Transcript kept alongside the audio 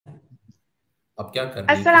आप क्या कर रही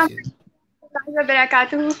हैं Assalamu किसी? alaikum wa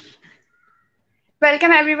barakatuh.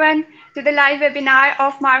 Welcome everyone to the live webinar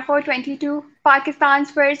of Markhor 22,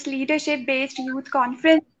 Pakistan's first leadership-based youth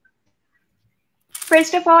conference.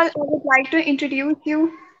 First of all, I would like to introduce you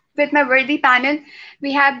with my worthy panel.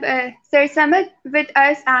 We have Sir Samad with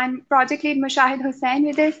us and Project Lead Mushahid Hussain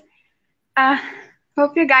with us. Uh,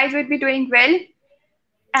 Hope you guys would be doing well,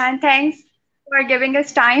 and thanks for giving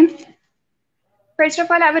us time. First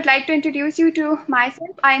of all, I would like to introduce you to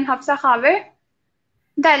myself. I am Hafsa Khawer,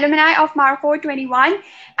 the alumni of Markhor 21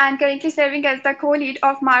 and currently serving as the co-lead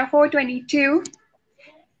of Markhor 22.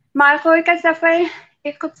 Markhor का सफ़र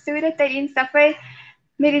एक खूबसूरत तरीन सफ़र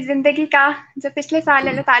मेरी ज़िंदगी का जो पिछले साल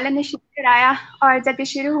अल्लाह ताला ने शुरू कराया और जब ये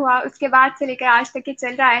शुरू हुआ उसके बाद से लेकर आज तक ये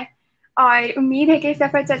चल रहा है और उम्मीद है कि ये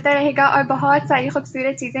सफ़र चलता रहेगा और बहुत सारी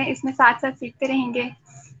खूबसूरत चीज़ें इसमें साथ साथ सीखते रहेंगे।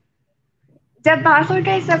 जब मार्कोर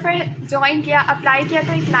का ये सफ़र ज्वाइन किया अप्लाई किया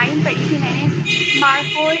तो एक लाइन पढ़ी थी मैंने,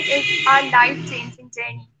 markhor is our life changing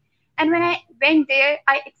journey. And when I went there,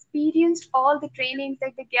 I experienced all the trainings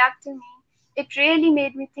that they gave to me. It really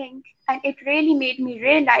made me think and it really made me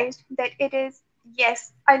realize that it is, yes,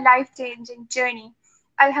 a life-changing journey.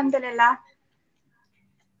 Alhamdulillah.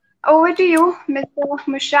 Over to you, Mr.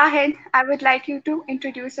 Mushahid. I would like you to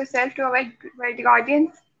introduce yourself to our worthy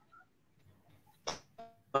audience.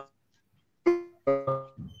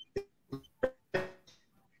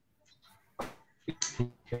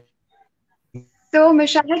 So,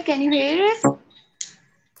 Mushahid, can you hear us?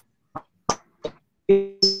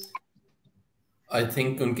 I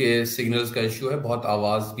think उनके signals का issue है, बहुत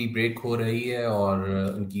आवाज भी break हो रही है और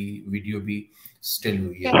उनकी वीडियो भी स्टिल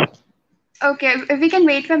हुई है। Okay, we can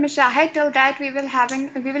wait for Mushahid. Till that, we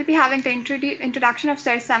will be having the introduction of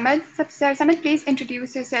Sir Samad. So, Sir Samad, please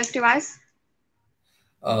introduce yourself to us.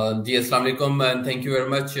 जी अस्सलाम वालेकुम and thank you very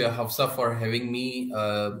much Hafsa for having me.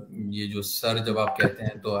 ये जो sir जब आप कहते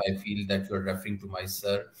हैं तो I feel that you are referring to my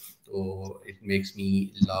sir, तो it makes me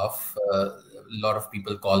laugh. Lot of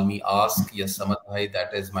people call me ask या समद भाई,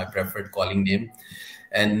 that is my preferred calling name.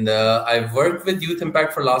 And I've worked with Youth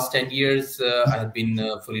Impact for last 10 years. I have been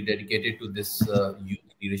fully dedicated to this youth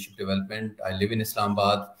leadership development. I live in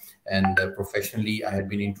Islamabad, and professionally, I had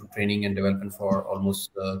been into training and development for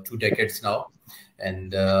almost 2 decades now.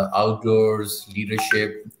 And outdoors,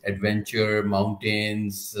 leadership, adventure,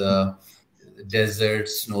 mountains,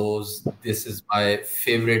 deserts, snows, this is my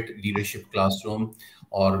favorite leadership classroom.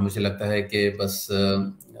 और मुझे लगता है कि बस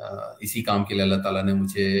इसी काम के लिए अल्लाह ताला ने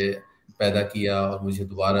मुझे पैदा किया और मुझे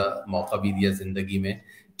दोबारा मौका भी दिया ज़िंदगी में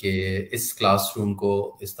कि इस क्लासरूम को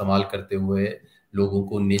इस्तेमाल करते हुए लोगों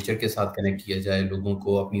को नेचर के साथ कनेक्ट किया जाए, लोगों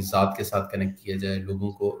को अपनी ज़ात के साथ कनेक्ट किया जाए,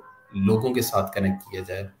 लोगों को लोगों के साथ कनेक्ट किया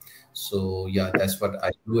जाए. So yeah, that's what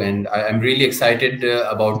I do, and I'm really excited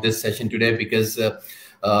about this session today because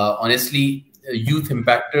honestly, youth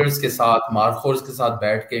impactors के साथ, मार्खोर्स के साथ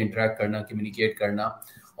बैठ के इंटरेक्ट करना, कम्युनिकेट करना,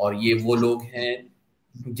 और ये वो लोग हैं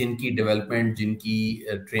जिनकी डेवलपमेंट, जिनकी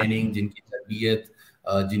ट्रेनिंग, जिनकी तरबियत,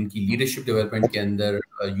 जिनकी लीडरशिप डेवलपमेंट के अंदर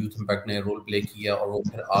यूथ इम्पैक्ट ने रोल प्ले किया, और वो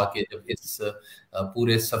फिर आके जब इस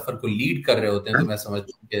पूरे सफ़र को लीड कर रहे होते हैं तो मैं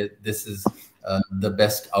समझता हूँ कि this is the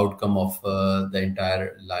best outcome of the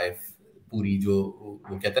entire life. पूरी जो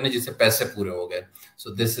वो कहते हैं ना, जिससे पैसे पूरे हो गए.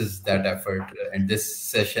 So this is that effort, and this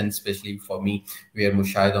session especially for me, where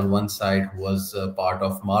Mushahid on one side, who was part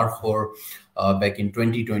of Markhor back in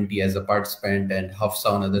 2020 as a participant, and Hafsa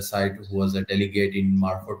on the other side, who was a delegate in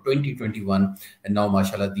Markhor 2021, and now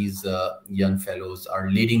mashallah these young fellows are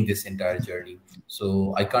leading this entire journey. So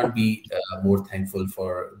I can't be more thankful for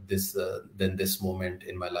this than this moment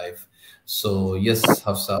in my life. So yes,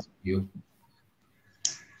 Hafsa, you.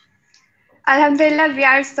 Alhamdulillah, we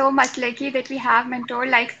are so much lucky that we have mentor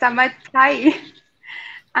like Samad Bhai.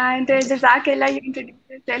 And Jazakallah, you introduced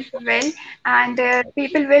yourself well. And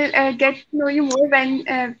people will get to know you more when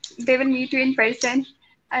they will meet you in person.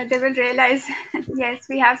 They will realize, yes,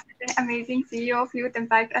 we have such an amazing CEO of Youth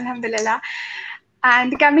Impact, Alhamdulillah.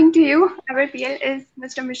 And coming to you, our PL is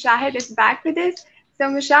Mr. Mushahid is back with us. So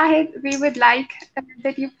Mushahid, we would like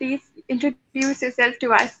that you please introduce yourself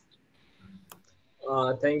to us.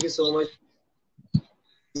 Thank you so much.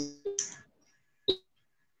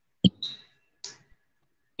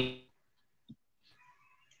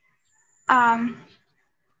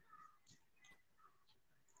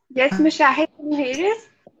 Yes, Mushahid, can you hear us?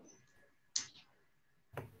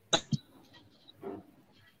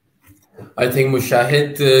 I think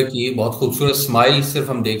Mushahid की बहुत खूबसूरत smile सिर्फ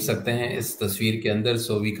हम देख सकते हैं इस तस्वीर के अंदर,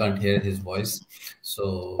 so we can't hear his voice,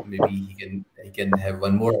 so may be he can have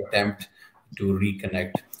one more attempt to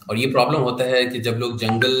reconnect. और ये प्रॉब्लम होता है कि जब लोग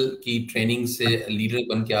जंगल की ट्रेनिंग से लीडर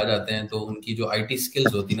बन के आ जाते हैं तो उनकी जो आईटी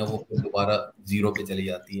स्किल्स होती है ना वो फिर दोबारा जीरो पे चली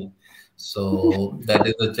जाती हैं. So that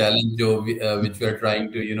is the challenge जो which we are trying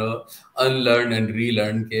to unlearn and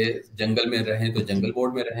relearn के जंगल में रहें तो जंगल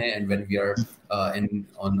बोर्ड में रहें, and when we are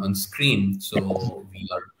on screen, so we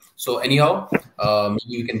are. So anyhow,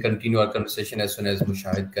 maybe we can continue our conversation as soon as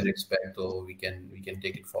Mushahid connects back, so we can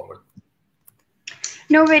take it forward.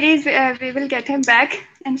 No worries, we will get him back,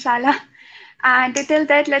 inshallah. And till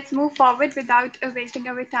that, let's move forward without wasting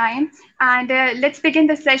our time. And let's begin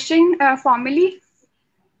the session formally.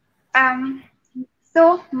 Um,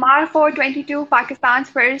 so, Markhor 22, Pakistan's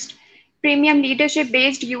first premium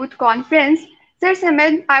leadership-based youth conference. Sir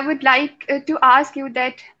Samad, I would like to ask you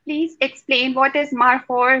that please explain what is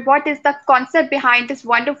Markhor, what is the concept behind this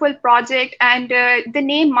wonderful project, and the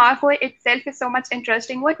name Markhor itself is so much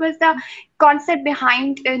interesting. What was the concept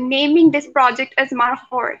behind naming this project as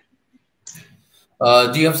Markhor?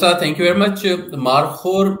 Ji Hafsa, thank you very much.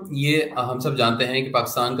 Markhor ये हम सब जानते हैं कि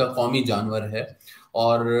पाकिस्तान का कौमी जानवर है,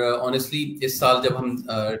 और ऑनेस्टली इस साल जब हम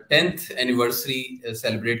 10th एनिवर्सरी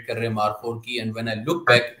सेलिब्रेट कर रहे हैं मारखोर की, and when I look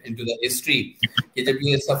back into the history कि जब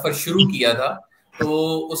ये सफर शुरू किया था तो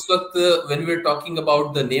उस वक्त when we were talking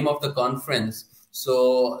about the name of the conference, so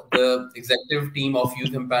the executive team of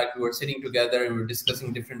Youth Impact, we were sitting together and we were discussing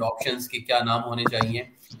different options कि क्या नाम होने चाहिए,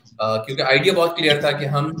 क्योंकि आइडिया बहुत क्लियर था कि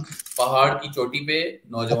हम पहाड़ की चोटी पे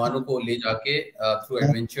नौजवानों को ले जाके थ्रू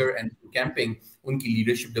एडवेंचर एंड कैंपिंग उनकी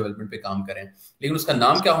लीडरशिप डेवलपमेंट पे काम करें, लेकिन उसका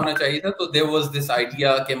नाम क्या होना चाहिए था. तो there was this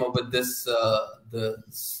idea came up with this the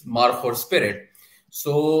markhor spirit.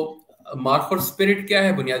 So markhor spirit क्या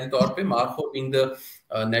है बुनियादी तौर पे? Markhor being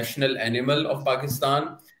the national animal of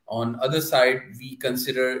Pakistan. On other side, we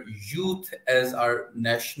consider youth as our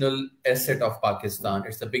national asset of Pakistan.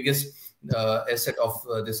 It's the biggest asset of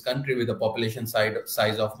this country with a population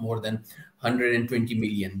size of more than 120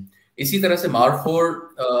 million. इसी तरह से Markhor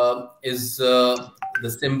is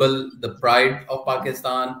the symbol, the pride of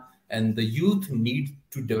Pakistan, and the youth need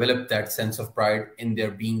to develop that sense of pride in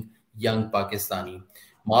their being young Pakistani.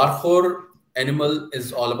 Markhor animal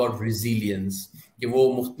is all about resilience, कि वो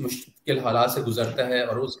मुश्किल हालात से गुजरता है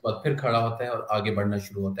और उसके बाद फिर खड़ा होता है और आगे बढ़ना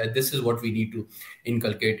शुरू होता है. This is what we need to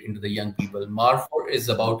inculcate into the young people. Markhor is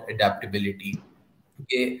about adaptability.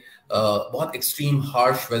 कि बहुत एक्सट्रीम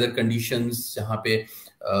हार्श वेदर कंडीशंस जहाँ पे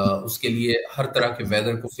उसके लिए हर तरह के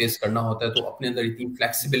वेदर को फेस करना होता है, तो अपने अंदर इतनी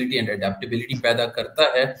फ्लेक्सिबिलिटी एंड एडेप्टेबिलिटी पैदा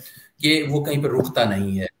करता है कि वो कहीं पर रुकता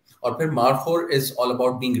नहीं है. और फिर markhor is all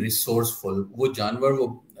about being resourceful. वो जानवर,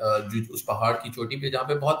 वो जो उस पहाड़ की चोटी पे जहाँ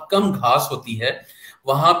पे बहुत कम घास होती है,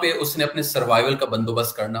 वहां पे उसने अपने सर्वाइवल का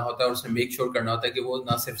बंदोबस्त करना होता है और उसने मेक श्योर करना होता है कि वो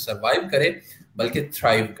ना सिर्फ सर्वाइव करे बल्कि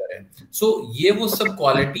थ्राइव करे. सो ये वो सब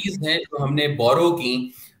क्वालिटीज हैं जो हमने बोरो की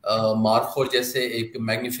मारखोर जैसे एक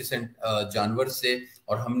मैग्निफिसेंट जानवर से,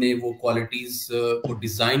 और हमने वो क्वालिटीज को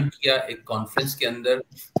डिजाइन किया एक कॉन्फ्रेंस के अंदर,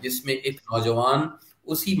 जिसमें एक नौजवान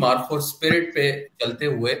उसी मारखोर स्पिरिट पे चलते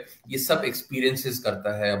हुए ये सब एक्सपीरियंसेस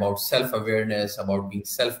करता है, about self awareness, about being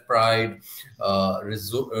self pride,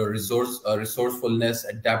 resourcefulness,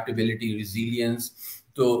 adaptability, resilience,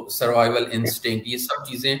 तो सर्वाइवल इंस्टिंक्ट. ये सब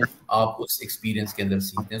चीजें आप उस एक्सपीरियंस के अंदर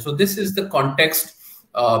सीखते हैं. So this is the context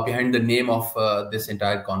behind the name of this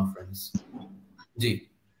entire conference. Ji.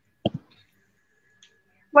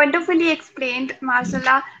 Wonderfully explained,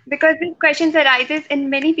 Marcella, because this question arises in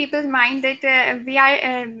many people's mind that we are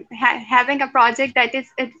having a project that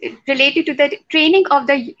is related to the training of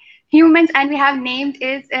the humans, and we have named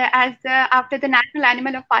is after the national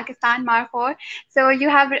animal of Pakistan, Markhor. So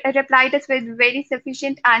you have replied us with very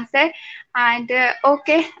sufficient answer. And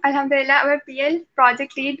okay, Alhamdulillah, our PL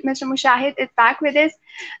project lead, Mr. Mushahid, is back with us.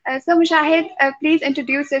 So Mushahid, please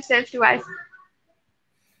introduce yourself to us.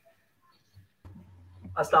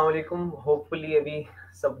 अस्सलाम वालेकुम. Hopefully अभी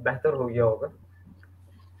सब बेहतर हो गया होगा.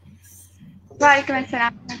 वालेकुम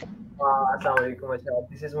अस्सलाम. Assalamu alaikum.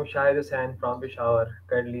 This is Mushahid Hussain from Peshawar,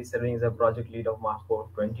 currently serving as a project lead of Markhor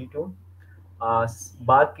 22.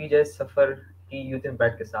 बात की जाए सफर की यूथ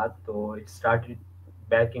इम्पैक्ट के साथ, तो it started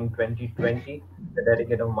back in 2020, the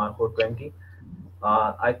delegate of Markhor 20.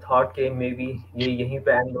 I thought कि maybe ये यहीं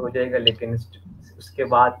पे एंड हो जाएगा, लेकिन उसके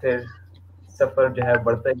बाद फिर सफर जो है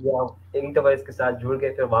बढ़ता गया. एक दफा इसके साथ जुड़ गए,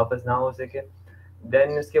 फिर वापस ना हो सके.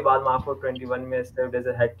 देन उसके बाद मार्खोर 21 में serve as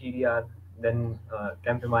a head TDR. Then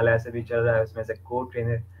camp Himalaya से भी चल रहा है, उसमें एज अ को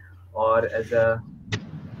ट्रेनर और as a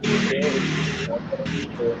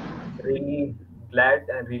really glad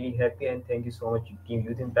and really happy and thank you so much Team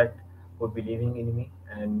Youth Impact for believing in me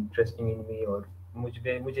and trusting in me, और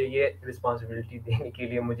मुझे ये रिस्पॉन्सिबिलिटी देने के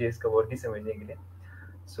लिए, मुझे इसका वर्दी समझने के लिए.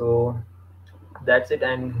 सो that's it,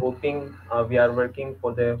 and hoping we are working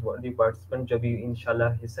for the participant जो भी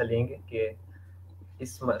इंशाल्लाह हिस्सा लेंगे कि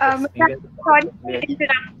इस experience Sorry to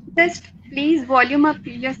interrupt. Just please volume up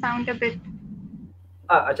your sound a bit.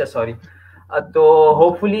 अच्छा सॉरी। तो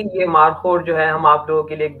होपफुली ये मार्कोर जो है हम आप लोगों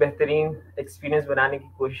के लिए एक बेहतरीन एक्सपीरियंस बनाने की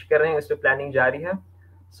कोशिश कर रहे हैं, इस पे प्लानिंग जारी है।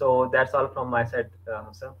 So that's all from my side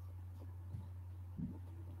Hafsa.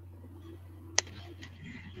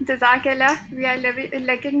 Jazakallah. We are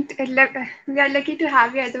lucky to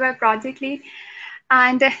have you as our project lead.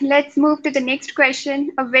 And let's move to the next question.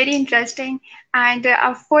 A very interesting and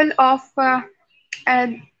full of uh,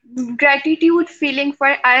 gratitude feeling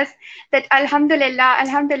for us that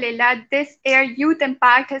Alhamdulillah, this year Youth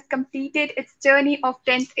Impact has completed its journey of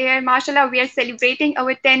 10th year. MashaAllah, we are celebrating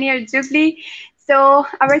our 10-year jubilee. So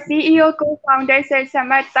our CEO, co-founder, Sir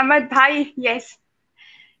Samad Bhai, yes.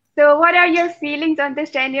 So what are your feelings on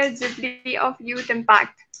this 10-year jubilee of Youth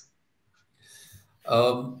Impact?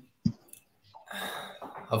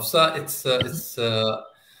 Hafsa, it's the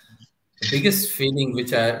biggest feeling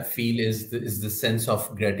which I feel is the sense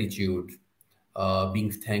of gratitude,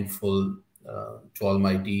 being thankful to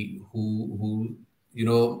Almighty who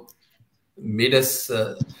made us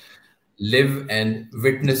live and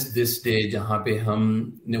witness this day जहाँ पे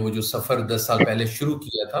हमने वो जो सफर 10 साल पहले शुरू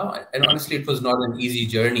किया था, and honestly it was not an easy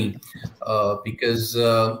journey because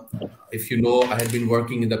if you know, I had been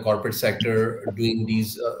working in the corporate sector doing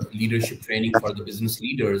these leadership training for the business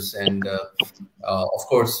leaders and of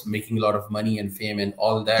course making a lot of money and fame and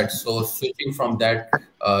all that. So switching from that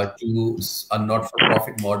to a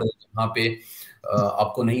not-for-profit model जहाँ पे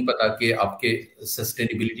आपको नहीं पता कि आपके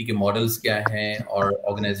sustainability के models क्या हैं और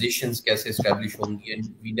ऑर्गेनाइजेशंस कैसे एस्टैब्लिश होंगी, and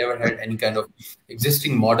we never had any kind of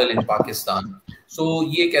existing model इन पाकिस्तान. सो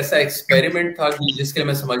ये एक ऐसा एक्सपेरिमेंट था जिसके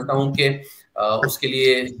मैं समझता हूँ कि उसके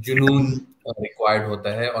लिए जुनून रिक्वायर्ड होता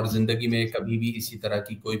है, और जिंदगी में कभी भी इसी तरह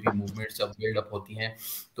की कोई भी मूवमेंट जब बिल्डअप होती हैं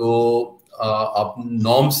तो आप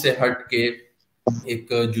नॉर्म से हट के एक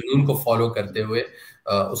जुनून को फॉलो करते हुए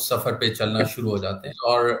उस सफर पे चलना शुरू हो जाते हैं.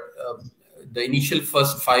 और the initial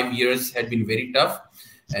first 5 years had been very tough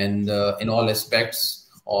and in all aspects,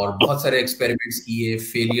 और बहुत सारे एक्सपेरिमेंट्स किए,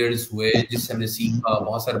 फेलियर्स हुए जिससे हमने सीखा,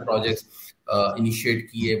 बहुत सारे प्रोजेक्ट्स इनिशिएट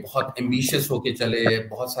किए, बहुत एम्बिशियस होके चले,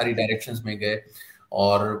 बहुत सारी डायरेक्शंस में गए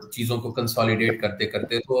और चीज़ों को कंसोलिडेट करते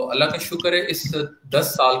करते. तो अल्लाह का शुक्र है इस 10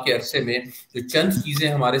 साल के अरसे में जो चंद चीज़ें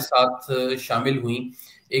हमारे साथ शामिल हुई,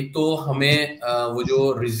 एक तो हमें वो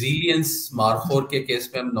जो रिजिलियंस मारखोर के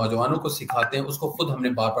केस में हम नौजवानों को सिखाते हैं उसको खुद हमने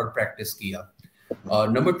बार बार प्रैक्टिस किया.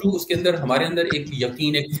 नंबर 2, उसके अंदर हमारे अंदर एक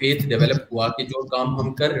यकीन, एक फेथ डेवलप हुआ कि जो काम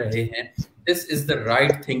हम कर रहे हैं this is the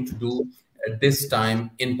right thing to do at this time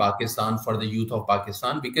in Pakistan for the youth of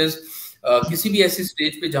Pakistan. Because किसी भी ऐसी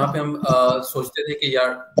स्टेज पे जहाँ पे हम सोचते थे कि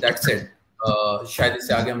यार दैट्स इट, शायद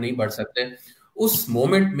इससे आगे हम नहीं बढ़ सकते, उस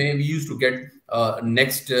मोमेंट में we used to get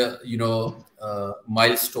next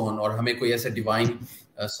milestone, और हमें कोई ऐसा डिवाइन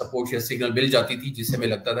सपोर्ट या सिग्नल मिल जाती थी जिससे हमें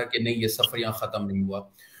लगता था कि नहीं, ये सफर यहाँ खत्म नहीं हुआ.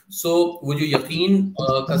 सो वो जो यकीन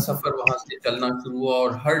का सफर वहां से चलना शुरू हुआ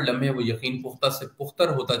और हर लम्हे वो यकीन पुख्ता से पुख्तर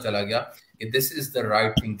होता चला गया कि this is the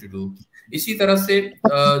right thing to do. इसी तरह से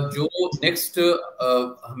जो नेक्स्ट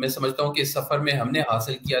मैं समझता हूँ कि इस सफर में हमने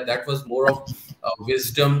हासिल किया, that was more of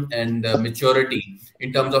wisdom and maturity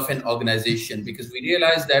in terms of N organisation, because we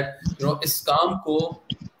realise that इस काम को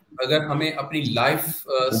अगर हमें अपनी लाइफ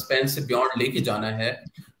स्पैन से बियॉन्ड लेके जाना है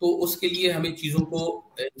तो उसके लिए हमें चीज़ों को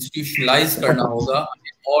इंस्टीट्यूशनलाइज करना होगा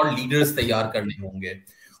और लीडर्स तैयार करने होंगे.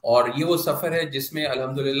 और ये वो सफ़र है जिसमें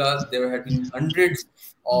अल्हम्दुलिल्लाह there have been hundreds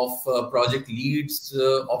of project Leeds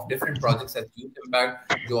of different projects eight youth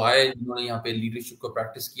impact जो आए, जिन्होंने यहाँ पे लीडरशिप को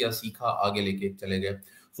प्रैक्टिस किया, सीखा, आगे लेके चले गए.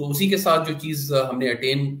 सो उसी के साथ जो चीज़ हमने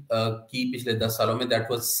अटेन की पिछले 10 सालों में, दैट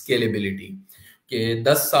वाज स्केलेबिलिटी. कि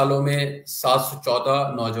 10 सालों में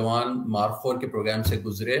 714 नौजवान मारखोर के प्रोग्राम से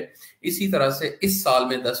गुजरे. इसी तरह से इस साल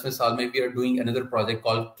में 10वें साल में we are doing another project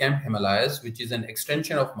called camp Himalayas which is an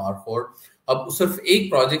extension of markhor. अब सिर्फ एक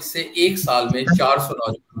प्रोजेक्ट से एक साल में 400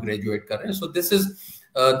 नौजवान ग्रेजुएट कर रहे हैं. So this is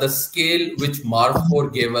the scale which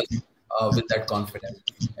markhor gave us with that confidence.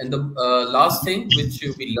 And the last thing which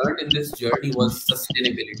we learned in this journey was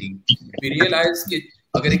sustainability. We realized कि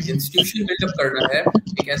अगर एक इंस्टीट्यूशन बिल्डअप करना है,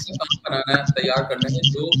 एक ऐसा काम बनाना है, तैयार करना है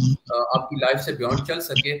जो आपकी लाइफ से बियॉन्ड चल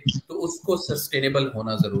सके, तो उसको सस्टेनेबल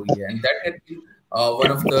होना जरूरी है. And that had been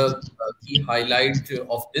one of the key highlight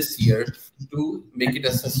of this year to make it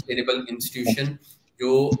a sustainable institution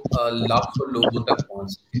जो लाखों लोगों तक पहुंच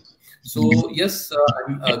सके. So yes,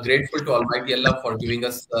 I'm grateful to Almighty Allah for giving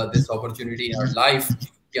us this opportunity in our life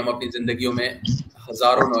कि हम अपनी जिंदगियों में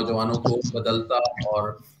हजारों नौजवानों को बदलता और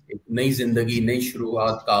एक नई जिंदगी, नई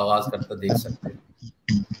शुरुआत का आगाज करता देख सकते हैं.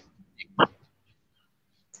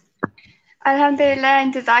 Alhamdulillah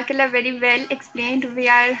and Jazakallah, very well explained. We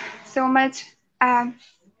are so much um,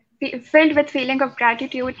 filled with feeling of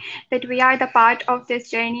gratitude that we are the part of this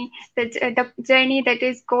journey, the journey that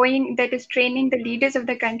is training the leaders of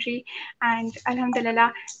the country, and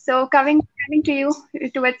Alhamdulillah. So coming to you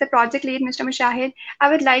towards the project lead, Mr. Mushahid, I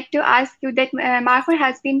would like to ask you that Markhor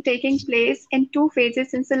has been taking place in two phases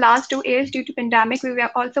since the last 2 years due to pandemic.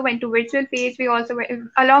 Also went to virtual phase. We also went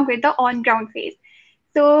along with the on ground phase.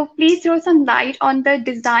 So please throw some light on the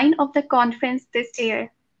design of the conference this year.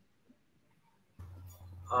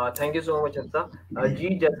 Thank you so much Hafsa जी।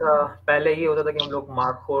 जैसा पहले ये होता था कि हम लोग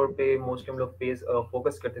markhor पे mostly हम लोग फेज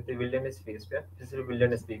फोकस करते थे, विल्डरनेस फेज पे, सिर्फ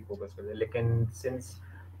विल्डरनेस पे फोकस करते थे। लेकिन सिंस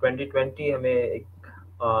 2020 हमें एक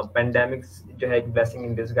पेंडेमिक जो है एक ब्लेसिंग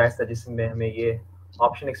इन डिसगाइज था, जिसमें हमें ये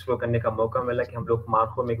ऑप्शन एक्सप्लोर करने का मौका मिला कि हम लोग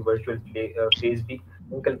मार्खोर में एक वर्चुअल फेज भी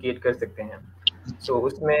इनकलकेट कर सकते हैं। सो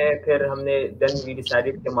उसमें फिर हमने देन वी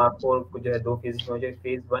डिसाइडेड कि मार्खोर को जो है 2 फेज में हो जाए,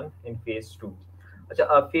 फेज 1 एंड फेज 2।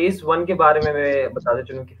 अच्छा, फेज 1 के बारे में मैं बताता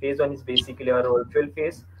चलूँ कि phase 1 is basically our virtual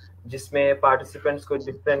phase, जिसमें पार्टिसिपेंट्स को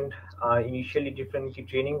डिफरेंट इनिशियली डिफरेंट की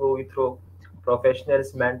ट्रेनिंग होगी थ्रू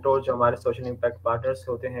प्रोफेशनल्स, मेंटोर जो हमारे सोशल इम्पैक्ट पार्टनर्स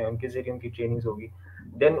होते हैं, उनके जरिए उनकी ट्रेनिंग होगी।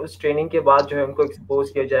 देन उस ट्रेनिंग के बाद जो है उनको एक्सपोज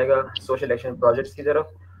किया जाएगा सोशल एक्शन प्रोजेक्ट्स की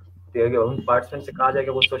तरफ। उन पार्टिसिपेंट से कहा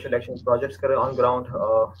जाएगा वो सोशल एक्शन प्रोजेक्ट्स करें on ground.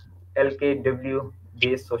 LKW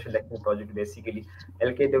based social action project. Basically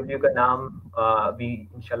LKW का नाम अभी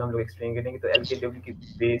इंशाल्लाह हम लोग एक्सप्लेन करेंगे। तो LKW की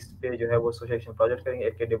बेस पे जो है वो सोशल एक्शन प्रोजेक्ट करेंगे,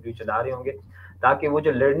 LKW चला रहे होंगे, ताकि वो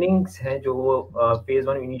जो लर्निंग्स हैं जो वो फेज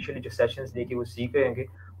 1 इनिशियली जो सेशंस लेके वो सीख रहे होंगे,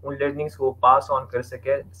 उन लर्निंग्स को पास ऑन कर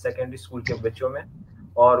सके सेकेंडरी स्कूल के बच्चों में,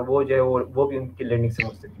 और वो जो है वो भी उनकी लर्निंग से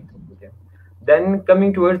मुस्तफीद हो सके। Then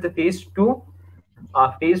coming towards the phase 2,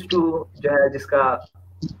 phase 2 जो है जिसका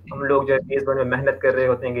हम लोग जो है फेज 1 में मेहनत कर रहे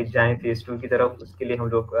होते हैं कि जाएं फेज 2 की तरफ। उसके लिए हम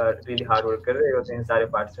लोग रियली हार्ड वर्क कर रहे होते हैं, सारे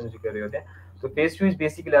पार्टिसिपेंट्स भी कर रहे होते हैं। तो phase 2 is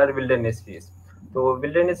basically our wilderness phase. तो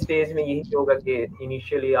विल्डरनेस फेज में यही होगा कि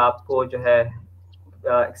इनिशियली आपको जो है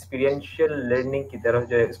एक्सपीरियंशियल लर्निंग की तरफ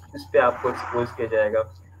जो है इस पे आपको एक्सपोज किया जाएगा।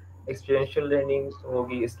 एक्सपीरियंशियल लर्निंग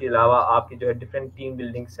होगी। इसके अलावा आपकी जो है different team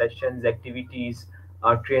building sessions, activities,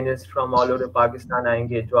 trainers from all over Pakistan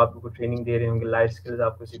आएंगे जो आपको ट्रेनिंग दे रहे होंगे, लाइफ स्किल्स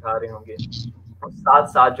आपको सिखा रहे होंगे। और साथ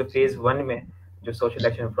साथ जो फेज 1 में जो सोशल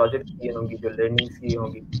एक्शन प्रोजेक्ट की होंगी, जो लर्निंग्स की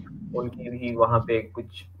होंगी, उनकी भी वहाँ पे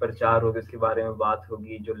कुछ प्रचार होगा, उसके बारे में बात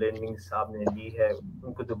होगी। जो लर्निंग्स आपने ली है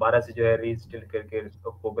उनको दोबारा से जो है रीइंस्टॉल करके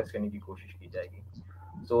फोकस करने की कोशिश की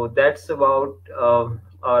जाएगी। So that's about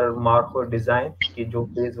our markhor design की जो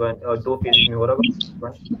फेज 1 और 2 फेज में हो रहा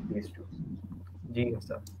है, phase 2। Ji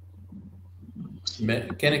sir,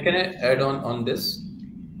 Can I add on this?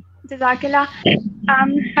 जज़ाकल्लाह।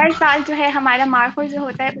 हर साल जो है हमारा मार्खोर जो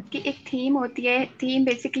होता है उसकी एक थीम होती है। थीम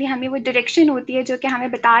बेसिकली हमें वो डायरेक्शन होती है जो कि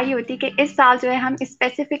हमें बता रही होती है कि इस साल जो है हम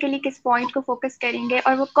स्पेसिफिकली किस पॉइंट को फोकस करेंगे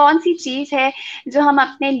और वो कौन सी चीज़ है जो हम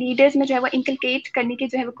अपने लीडर्स में जो है वो इंकलकेट करने की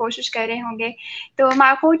जो है वो कोशिश कर रहे होंगे। तो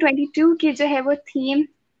मार्खोर 22 की जो है वो थीम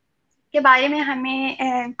के बारे में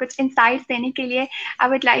हमें कुछ इंसाइट्स देने के लिए I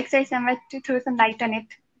would like sir someone to throw some light on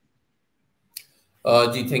it.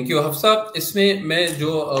 Ji thank you Hafsa. इसमें मैं जो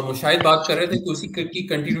मुशाहिद बात कर रहे थे कि उसी की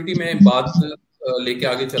कंटिन्यूटी में बात लेके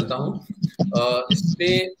आगे चलता हूँ।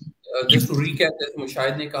 इसमें जस्ट टू रिकैप, जैसे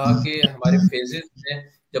मुशाहिद ने कहा कि हमारे फेजेस में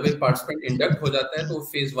जब एक पार्टिसिपेंट इंडक्ट हो जाता है तो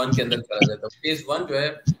फेज 1 के अंदर चला जाता है। फेज 1 जो है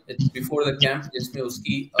बिफोर द कैंप, जिसमें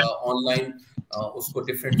उसकी ऑनलाइन उसको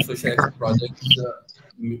डिफरेंट सोशल एक्शन प्रोजेक्ट्स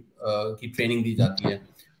की ट्रेनिंग दी जाती है।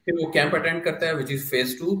 फिर वो कैंप अटेंड करता है विच इज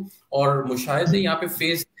फेज 2। और मुशाहिद ने यहाँ पे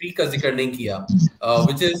फेज 3 का जिक्र नहीं किया,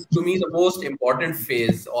 which is to me the most important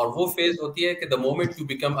phase. और वो फेज होती है कि the moment you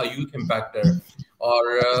become a youth इम्पैक्टर। और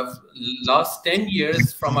last 10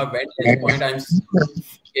 years from a वेंटेज point I am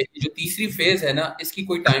जो तीसरी फेज है ना, इसकी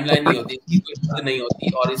कोई टाइमलाइन नहीं होती, इसकी कोई हद नहीं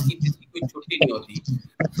होती और इसकी कोई छुट्टी नहीं होती।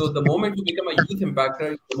 So the moment you become a youth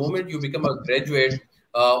इम्पैक्टर, the moment you become a graduate,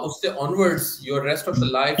 उससे onwards your rest of the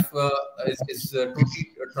life is totally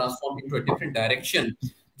transformed into a different direction,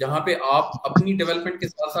 जहाँ पे आप अपनी डेवलपमेंट के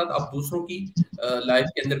साथ साथ आप दूसरों की लाइफ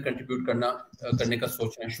के अंदर कंट्रीब्यूट करने का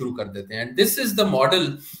सोचना शुरू कर देते हैं। And this is the model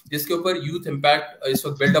जिसके ऊपर यूथ इम्पैक्ट इस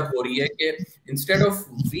वक्त बिल्डअप हो रही है कि instead of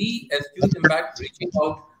we as youth impact reaching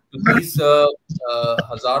out to these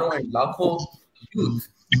हजारों एंड लाखों यूथ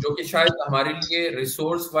जो कि शायद हमारे लिए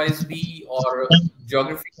रिसोर्स वाइज भी और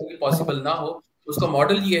ज्योग्राफिकली पॉसिबल ना हो, उसका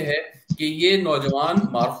मॉडल ये है कि ये नौजवान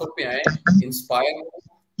मार्खोर पे आए, इंस्पायर हो,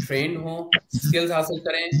 ट्रेन हो, स्किल्स हासिल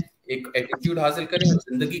करें, एक एटीट्यूड हासिल करें,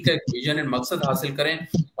 जिंदगी का एक विजन एंड मकसद हासिल करें,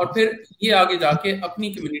 और फिर ये आगे जाके अपनी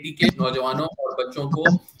कम्युनिटी के नौजवानों और बच्चों को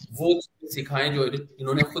वो सिखाएं जो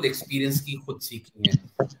इन्होंने खुद एक्सपीरियंस की, खुद सीखी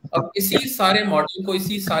हैं। अब इसी सारे मॉडल को,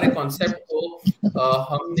 इसी सारे कॉन्सेप्ट को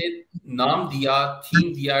हमने नाम दिया,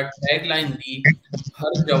 थीम दिया, टैगलाइन दी,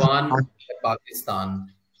 हर जवान है Pakistan.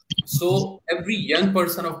 So every young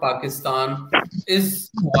person of Pakistan is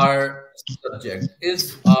our subject, is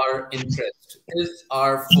our interest, is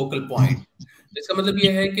our focal point. इसका मतलब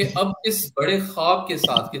ये है कि अब इस बड़े ख्वाब के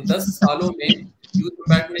साथ कि 10 सालों में यूथ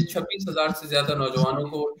इम्पैक्ट ने 26,000 से ज्यादा नौजवानों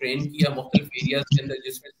को ट्रेन किया मुख्तलिफ एरियाज के अंदर,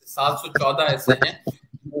 जिसमें से 714 ऐसे हैं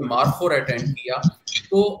जिन्होंने मार्खोर अटेंड किया।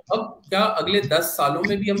 तो अब क्या अगले 10 सालों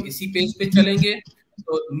में भी हम इसी पेज पे चलेंगे?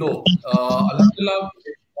 तो नो, अल्हम्दुलिल्लाह,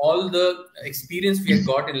 all the experience we have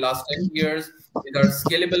got in last 10 years with our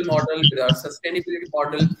scalable model, with our sustainability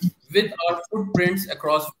model, with our footprints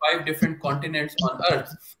across 5 different continents on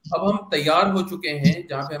earth, अब हम तैयार हो चुके हैं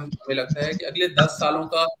जहां पे हमें लगता है कि अगले 10 सालों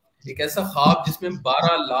का एक ऐसा ख्वाब जिसमें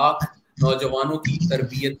 12 लाख नौजवानों की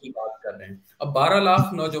तरबियत की बात कर रहे हैं। अब 12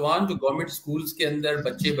 लाख नौजवान जो गवर्नमेंट स्कूल्स के अंदर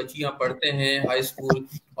बच्चे बच्चियां पढ़ते हैं हाई स्कूल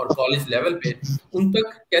और कॉलेज लेवल पे, उन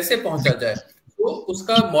तक कैसे पहुंचा जाए? तो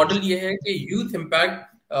उसका मॉडल ये है कि youth impact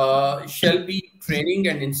shall be training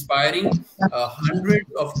and inspiring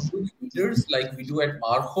hundreds of youth leaders like we do at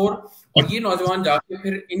Markhor, और ये नौजवान जाके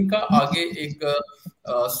फिर इनका आगे एक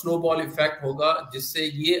स्नोबॉल इफेक्ट होगा जिससे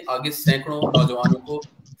ये आगे सैकड़ों नौजवानों को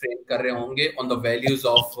ट्रेन कर रहे होंगे on the values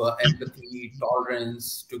of empathy,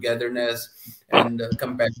 tolerance, togetherness and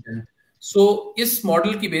compassion. सो इस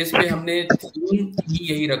मॉडल की बेस पे हमने थीम ही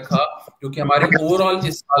यही रखा, क्योंकि हमारे ओवरऑल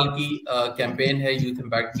इस साल की कैंपेन है यूथ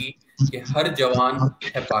इम्पैक्ट की कि हर जवान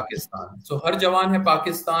है पाकिस्तान। सो हर जवान है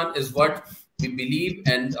Pakistan is what we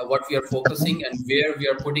believe and what we are focusing and where we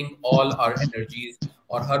are putting all our energies,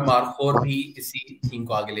 और हर मार्खोर भी इसी थीम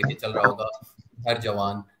को आगे लेके चल रहा होगा, हर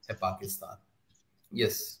जवान है पाकिस्तान।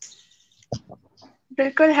 यस,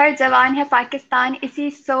 बिल्कुल, हर जवान है पाकिस्तान। इसी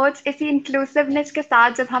सोच, इसी इंक्लूसिवनेस के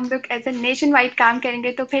साथ जब हम लोग एज ए नेशन वाइड काम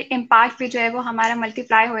करेंगे तो फिर इम्पैक्ट भी जो है वो हमारा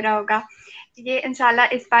मल्टीप्लाई हो रहा होगा। ये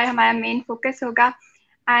इंशाल्लाह इस बार हमारा मेन फोकस होगा।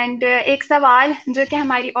 एंड एक सवाल जो कि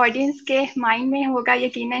हमारी ऑडियंस के माइंड में होगा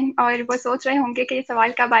यकीनन, और वो सोच रहे होंगे कि ये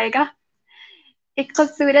सवाल कब आएगा। एक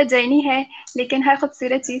खूबसूरत जर्नी है, लेकिन हर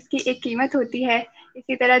खूबसूरत चीज़ की एक कीमत होती है।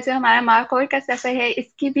 इसी तरह जो हमारा मार्खोर का सफ़र है,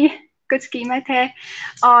 इसकी भी कुछ कीमत है।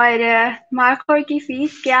 और मार्खोर की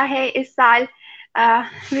फीस क्या है इस साल?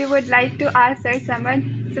 We would like to ask Sir Samad,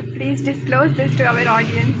 so please disclose this to our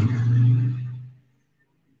audience.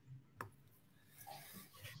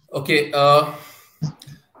 Okay,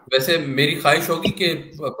 वैसे मेरी ख्वाहिश होगी कि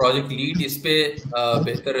प्रोजेक्ट लीड इस पे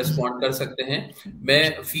बेहतर रिस्पॉन्ड कर सकते हैं।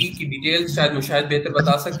 मैं फी की डिटेल्स शायद मुशाहिद बेहतर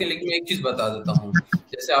बता सकते हैं, लेकिन मैं एक चीज बता देता हूँ।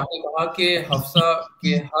 जैसे आपने कहा कि हफ्सा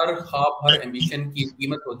के हर ख्वाब, हर एम्बिशन की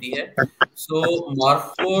कीमत होती है, सो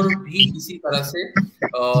मार्खोर भी इसी तरह से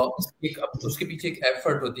उसके पीछे एक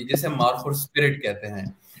एफर्ट होती है, जैसे मार्खोर स्पिरिट कहते हैं।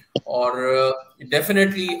 और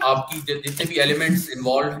डेफिनेटली आपकी जितने भी एलिमेंट्स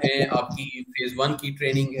इन्वॉल्व हैं, आपकी फेज 1 की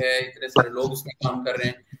ट्रेनिंग है, इतने सारे लोग उसमें काम कर रहे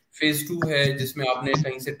हैं। फेज 2 है जिसमें आपने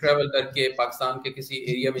कहीं से ट्रेवल करके पाकिस्तान के किसी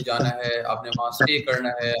एरिया में जाना है, आपने वहाँ स्टे करना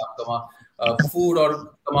है, आपका वहाँ फूड और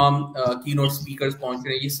तमाम कीनोट स्पीकर्स पहुंच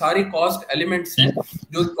रहे हैं। ये सारे कॉस्ट एलिमेंट्स हैं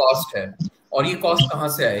जो कॉस्ट है, और ये कॉस्ट कहाँ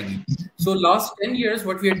से आएगी? So last 10 years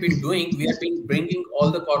what we have been doing, we have been bringing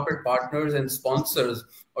all the corporate partners and sponsors,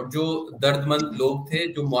 और जो दर्दमंद लोग थे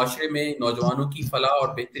जो माशरे में नौजवानों की फलाह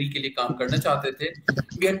और बेहतरी के लिए काम करना चाहते थे,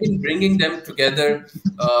 we have been bringing them together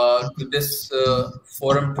to this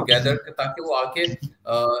forum together, ताकि वो आके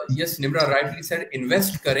yes, Nimra rightly said,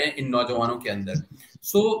 invest करें इन नौजवानों के अंदर।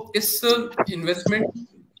 So इस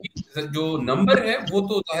इन्वेस्टमेंट जो नंबर है वो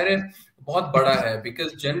तो जाहिर है बहुत बड़ा है,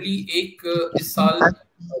 बिकॉज जनरली इस साल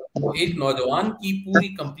एक नौजवान की पूरी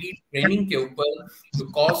कंप्लीट ट्रेनिंग के ऊपर जो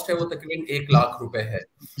कॉस्ट है वो तकरीबन 1 लाख रुपए है,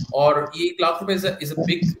 और ये 1 लाख रुपए इज अ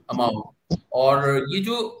बिग अमाउंट। और ये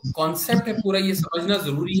जो कॉन्सेप्ट है पूरा, ये समझना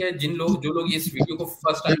जरूरी है जो लोग इस वीडियो को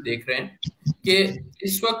फर्स्ट टाइम देख रहे हैं, कि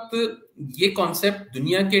इस वक्त ये कॉन्सेप्ट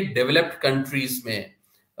दुनिया के डेवलप्ड कंट्रीज में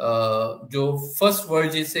जो फर्स्ट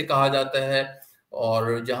वर्ल्ड जिसे कहा जाता है,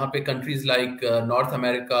 और जहाँ पे कंट्रीज लाइक नॉर्थ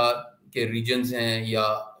अमेरिका के रीजन्स हैं या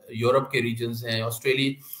यूरोप के रीजन्स हैं,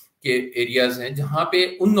 ऑस्ट्रेलिया के एरियाज हैं, जहाँ पे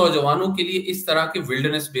उन नौजवानों के लिए इस तरह के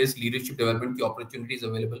विल्डरनेस बेस्ड लीडरशिप डेवलपमेंट की अपॉर्चुनिटीज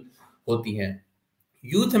अवेलेबल होती हैं।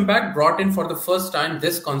 Youth impact brought in for the first time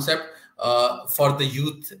this concept for the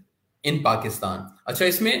youth in Pakistan. अच्छा,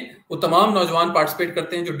 इसमें वो तमाम नौजवान पार्टिसिपेट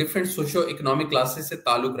करते हैं जो डिफरेंट सोशो इकोनॉमिक क्लासेस से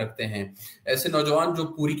ताल्लुक रखते हैं। ऐसे नौजवान जो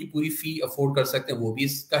पूरी की पूरी फी अफोर्ड कर सकते हैं वो भी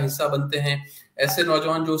इसका हिस्सा बनते हैं, ऐसे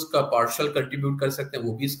नौजवान जो उसका पार्शल कंट्रीब्यूट कर सकते हैं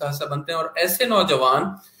वो भी इसका हिस्सा बनते हैं, और ऐसे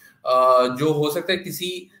नौजवान जो हो सकता है किसी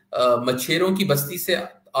मछेरों की बस्ती से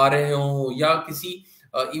आ रहे हों या किसी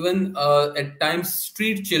even at times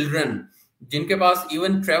street children जिनके पास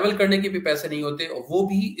इवन ट्रैवल करने के भी पैसे नहीं होते, वो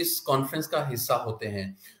भी इस कॉन्फ्रेंस का हिस्सा होते हैं।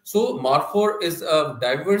 सो markhor is a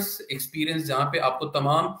diverse experience जहां पे आपको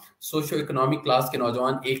तमाम सोशो इकोनॉमिक क्लास के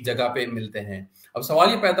नौजवान एक जगह पे मिलते हैं। अब सवाल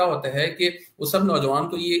ये पैदा होता है कि वो सब नौजवान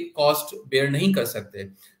तो ये कॉस्ट बेयर नहीं कर सकते।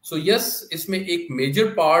 सो यस, इसमें एक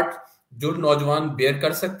मेजर पार्ट जो नौजवान बेयर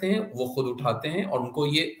कर सकते हैं वो खुद उठाते हैं और उनको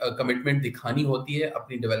ये कमिटमेंट दिखानी होती है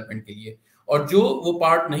अपनी डेवलपमेंट के लिए, और जो वो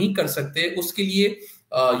पार्ट नहीं कर सकते उसके लिए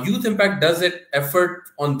youth impact does it effort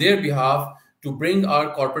on their behalf to bring our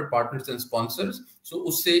corporate partners and sponsors. सो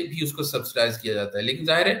उससे भी उसको सब्सिडाइज किया जाता है। लेकिन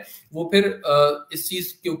जाहिर है वो फिर इस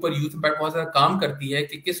चीज के ऊपर यूथ इम्पैक्ट बहुत ज्यादा काम करती है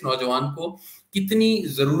कि किस नौजवान को कितनी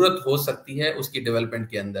जरूरत हो सकती है उसकी डेवलपमेंट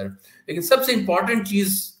के अंदर। लेकिन सबसे इंपॉर्टेंट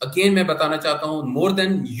चीज अगेन मैं बताना चाहता हूँ, मोर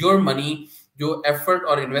देन योर मनी, जो एफर्ट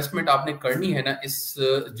और इन्वेस्टमेंट आपने करनी है ना इस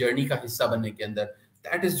जर्नी का हिस्सा बनने के अंदर,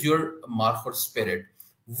 that is your markhor spirit.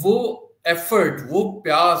 वो एफर्ट, वो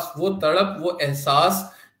प्यास, वो तड़प, वो एहसास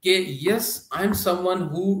कि yes I am someone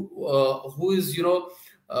who is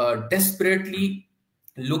desperately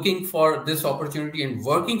looking for this opportunity and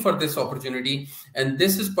working for this opportunity, and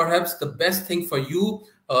this is perhaps the best thing for you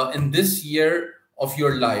in this year of your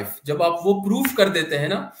life। जब आप वो proof कर देते हैं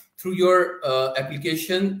ना through your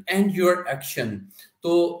application and your action,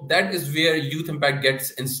 तो that is where youth impact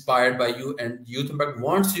gets inspired by you and youth impact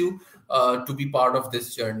wants you to be part of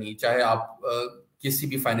this journey, चाहे आप किसी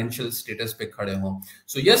भी फाइनेंशियल स्टेटस पे खड़े हों।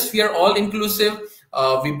 So yes, we are all inclusive,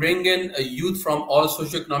 we bring in youth from all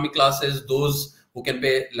socio economic classes, those who can pay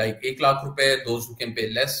like 1 lakh rupees, those who can pay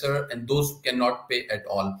lesser, and those who cannot pay at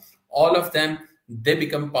all of them, they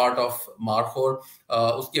become part of Markhor।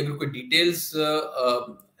 उसकी अगर कोई details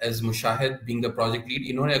as Mushahid being the project lead,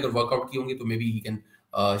 इन्होंने अगर workout की होंगी तो maybe he can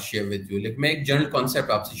share with you। लेकिन मैं एक जनरल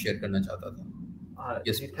कॉन्सेप्ट आपसे शेयर करना चाहता था।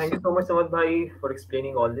 Yes, thank you so much Samad भाई for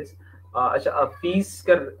explaining all this। अच्छा, अब फीस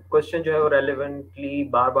का क्वेश्चन जो है वो रेलेवेंटली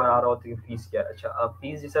बार बार आ रहा होता है कि फीस क्या है। अच्छा, अब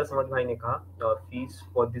फीस जैसा समद भाई ने कहा, fees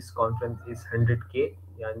for this conference is 100K,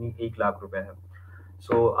 यानी 1 लाख रुपए है।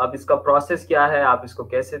 सो अब इसका प्रोसेस क्या है, आप इसको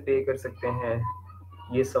कैसे पे कर सकते हैं,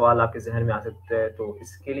 ये सवाल आपके जहन में आ सकता है। तो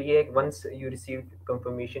इसके लिए once you receive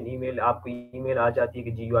confirmation email, आपको ईमेल आ जाती है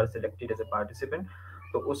कि जी you are selected as a participant,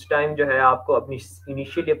 तो उस टाइम जो है आपको अपनी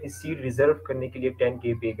इनिशियली अपनी सीट रिजर्व करने के लिए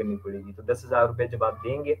 10K पे करनी पड़ेगी। तो 10,000 रुपये जब आप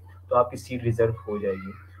देंगे तो आपकी सीट रिजर्व हो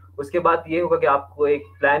जाएगी। उसके बाद ये होगा कि आपको एक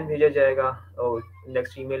प्लान भेजा जाएगा, और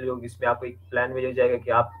नेक्स्ट ईमेल होगी, इसमें आपको एक प्लान भेजा जाएगा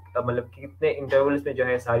कि आप मतलब कितने इंटरवल्स में जो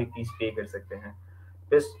है सारी फीस पे कर सकते हैं।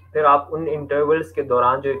 फिर आप उन इंटरवल्स के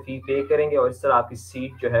दौरान जो फी पे करेंगे और इस तरह आपकी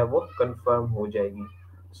सीट जो है वो कंफर्म हो जाएगी।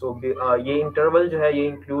 सो ये इंटरवल जो है ये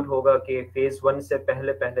इंक्लूड होगा कि फेज 1 से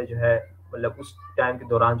पहले जो है मतलब उस टाइम के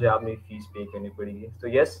दौरान जो है आपने फीस पे करनी पड़ेगी। तो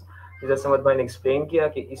यस, जैसा समद भाई ने एक्सप्लेन किया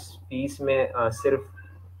कि इस फीस में सिर्फ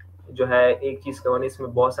जो है एक चीज़ कवर नहीं,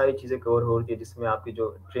 इसमें बहुत सारी चीज़ें कवर हो रही है, जिसमें आपके जो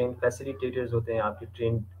ट्रेन फैसिलिटेटर्स होते हैं,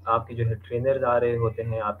 आपके जो है ट्रेनर्स आ रहे होते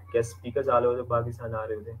हैं, आपके गेस्ट स्पीकर्स आ रहे होते हैं, पाकिस्तान आ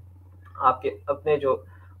रहे होते हैं, आपके अपने जो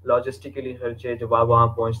लॉजिस्टिकली खर्चे, जब आप वहाँ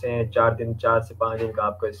पहुँचते हैं 4 से 5 दिन का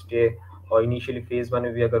आपका स्टे, और इनिशियली फेज़ 1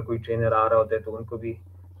 में भी अगर कोई ट्रेनर आ रहा होता है तो उनको भी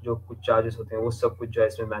जो कुछ चार्जेस होते हैं वो सब कुछ जो है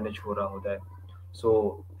इसमें मैनेज हो रहा होता है। सो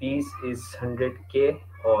फीस इज़ 100K,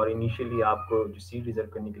 और इनिशियली आपको जो सीट रिजर्व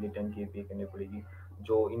करने के लिए 10K पे करनी पड़ेगी,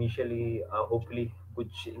 जो इनिशियली होपफुली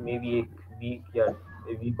कुछ मे बी एक वीक या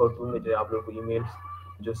वीक और 2 में जो आप लोगों को ईमेल्स,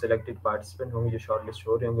 जो सिलेक्टेड पार्टिसिपेंट होंगे, जो शॉर्टलिस्ट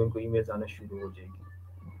हो रहे होंगे, उनको ईमेल्स आना शुरू हो जाएगी।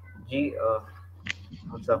 जी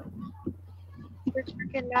हफ्सा।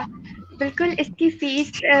 बिल्कुल, इसकी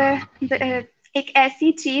फीस एक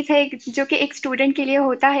ऐसी चीज है जो कि एक स्टूडेंट के लिए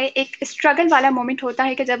होता है, एक स्ट्रगल वाला मोमेंट होता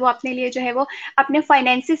है कि जब वो अपने लिए जो है वो अपने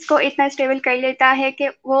फाइनेंसिस को इतना स्टेबल कर लेता है कि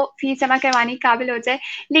वो फीस जमा करवाने के काबिल हो जाए।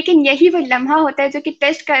 लेकिन यही वो लम्हा होता है जो कि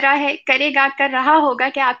टेस्ट कर रहा होगा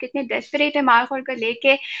कि आप कितने डेस्परेट है मार्खोर को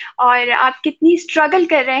लेके, और आप कितनी स्ट्रगल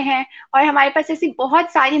कर रहे हैं। और हमारे पास ऐसी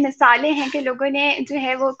बहुत सारी मिसालें हैं कि लोगों ने जो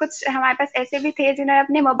है वो, कुछ हमारे पास ऐसे भी थे जिन्होंने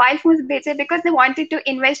अपने मोबाइल फोन बेचे because they wanted to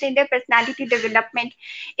invest in their personality development.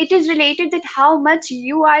 It is related that how much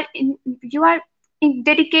you are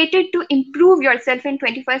dedicated to improve yourself in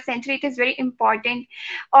 21st century. It is very important।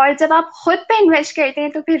 और जब आप खुद पे इन्वेस्ट करते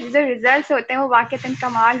हैं तो फिर जो रिजल्ट्स होते हैं वो वाकईतन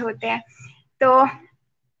कमाल होते हैं। तो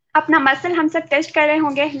अपना मसल हम सब टेस्ट कर रहे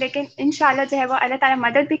होंगे, लेकिन इंशाल्लाह जो है वो अल्लाह ताला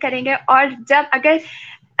मदद भी करेंगे। और जब अगर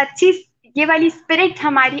अच्छी ये वाली स्पिरिट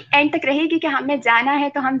हमारी एंड तक रहेगी कि हमें जाना है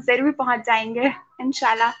तो हम जरूर पहुंच जाएंगे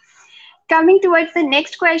इंशाल्लाह। Coming towards the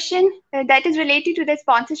next question that is related to the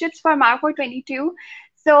sponsorships for Markhor 22.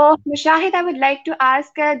 So, Mushahid, I would like to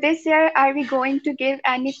ask, this year, are we going to give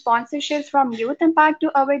any sponsorships from Youth Impact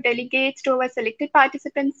to our delegates, to our selected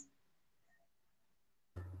participants?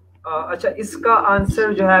 अच्छा, इसका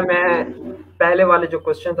answer जो है मैं पहले वाले जो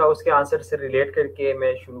question था उसके आंसर से रिलेट करके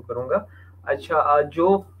मैं शुरू करूंगा। अच्छा,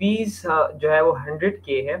 जो फीस जो है वो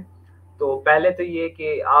 100K है। तो पहले तो ये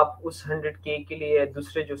कि आप उस 100K के लिए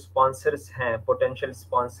दूसरे जो स्पॉन्सर्स हैं, पोटेंशियल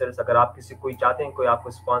स्पॉन्सर्स, अगर आप किसी कोई चाहते हैं कोई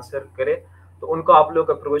आपको स्पॉन्सर करे तो उनको आप लोग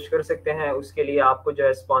अप्रोच कर सकते हैं। उसके लिए आपको जो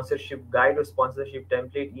है स्पॉन्सरशिप गाइड और स्पॉन्सरशिप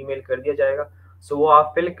टेम्पलेट ईमेल कर दिया जाएगा। सो वो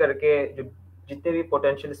आप फिल करके जो जितने भी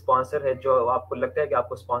पोटेंशियल स्पॉन्सर है जो आपको लगता है कि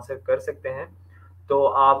आपको स्पॉन्सर कर सकते हैं, तो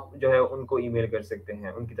आप जो है उनको ईमेल कर सकते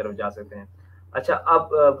हैं, उनकी तरफ जा सकते हैं। अच्छा,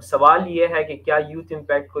 अब सवाल ये है कि क्या यूथ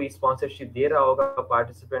इम्पैक्ट कोई स्पॉन्सरशिप दे रहा होगा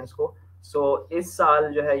पार्टिसिपेंट्स को। इस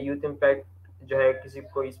साल जो है यूथ इम्पैक्ट जो है किसी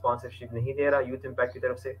कोई स्पॉन्सरशिप नहीं दे रहा। यूथ इम्पैक्ट की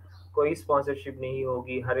तरफ से कोई स्पॉन्सरशिप नहीं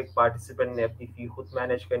होगी। हर एक पार्टिसिपेंट ने अपनी फी खुद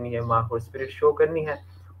मैनेज करनी है, मार्कोर स्पिरिट शो करनी है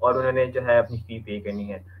और उन्होंने जो है अपनी फी पे करनी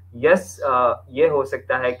है। यस, ये हो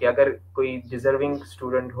सकता है कि अगर कोई डिजर्विंग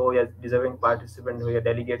स्टूडेंट हो या डिजर्विंग पार्टिसिपेंट हो या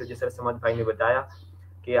डेलीगेट हो, जैसे समद भाई ने बताया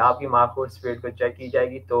कि आपकी मार्कोर स्पिरिट को चेक की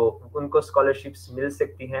जाएगी तो उनको स्कॉलरशिप्स मिल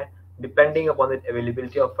सकती हैं depending upon the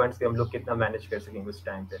availability of funds कि हम लोग कितना मैनेज कर सकेंगे उस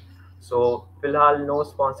टाइम पे। फिलहाल नो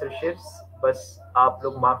स्पॉन्सरशिप्स, बस आप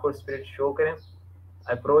लोग मार्कोर स्पिरिट शो करें,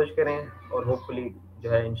 अप्रोच करें और होपफुली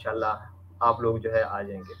जो है इंशाल्लाह आप लोग जो है आ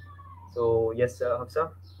जाएंगे। यस हफ्सा।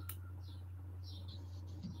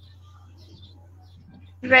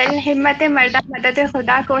 वेल, हिम्मत मर्दा मदद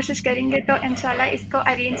खुदा, कोशिश करेंगे तो इंशाल्लाह इसको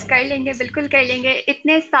अरेंज कर लेंगे, बिल्कुल कर लेंगे।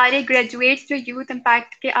 इतने सारे ग्रेजुएट्स जो यूथ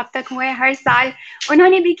इम्पैक्ट के अब तक हुए हैं हर साल,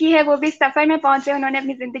 उन्होंने भी की है, वो भी सफ़र में पहुंचे, उन्होंने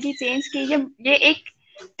अपनी ज़िंदगी चेंज की है। ये एक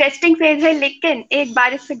टेस्टिंग फेज है, लेकिन एक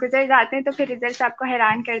बार इससे गुजर जाते हैं तो फिर रिजल्ट आपको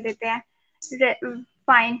हैरान कर देते हैं।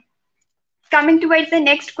 Fine, coming towards the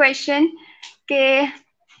next question के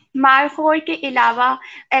मारखोर के अलावा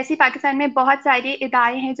ऐसी पाकिस्तान में बहुत सारे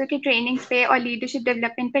इदारे हैं जो कि ट्रेनिंग्स पे और लीडरशिप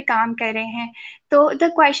डेवलपमेंट पे काम कर रहे हैं। तो the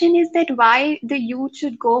question is that why the youth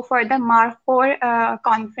should go for the markhor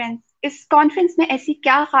conference. इस कॉन्फ्रेंस में ऐसी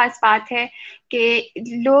क्या खास बात है कि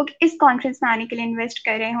लोग इस कॉन्फ्रेंस में आने के लिए इन्वेस्ट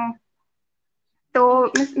कर रहे हों।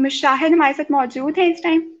 तो मुशाहिद हमारे साथ मौजूद है इस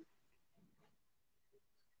time.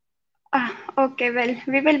 Okay, well,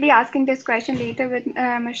 we will be asking this question later with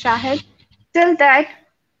Mushahid. Till that,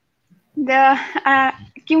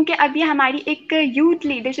 क्योंकि अभी हमारी एक यूथ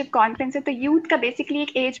लीडरशिप कॉन्फ्रेंस है, तो यूथ का बेसिकली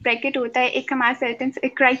एक एज ब्रैकेट होता है, एक हमारा सर्टेन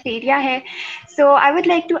क्राइटेरिया है। सो I would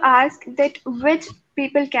like to ask that which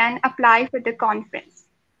people can apply for the conference.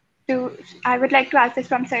 तो I would like to ask this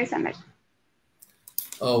from sir Samad.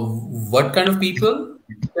 What kind of people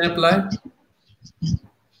can apply?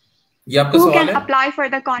 ये आपका Who सवाल can है? apply for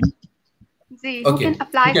the conference? Ji, who can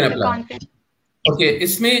apply for the conference? Okay,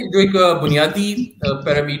 इसमें जो एक बुनियादी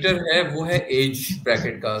parameter है वो है एज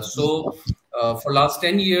ब्रैकेट का। So for last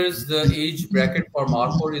 10 years the age bracket for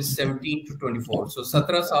markhor is 17 to 24। सो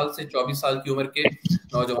 17 साल से 24 साल की उम्र के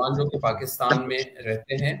नौजवान जो कि पाकिस्तान में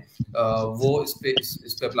रहते हैं वो इस पे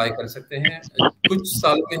अप्लाई कर सकते हैं। कुछ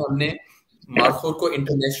सालों में हमने मार्खोर को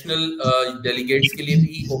इंटरनेशनल डेलीगेट्स के लिए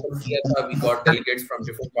भी ओपन किया था। We got delegates from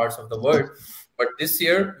different parts of the world, but this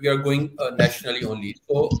year we are going nationally only.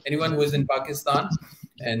 So anyone who is in Pakistan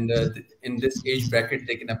and in this age bracket,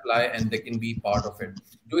 they can apply and they can be part of it.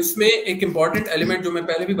 जो इसमें एक important element जो मैं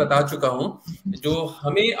पहले भी बता चुका हूँ, जो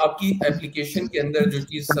हमें आपकी एप्लीकेशन के अंदर जो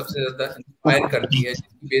चीज सबसे ज्यादा इंस्पायर करती है,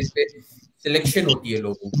 जिसकी बेस पे सिलेक्शन होती है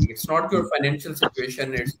लोगों की, it's not your financial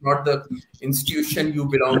situation, it's not the institution you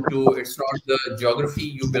belong to, it's not the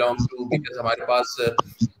geography you belong to. Because हमारे पास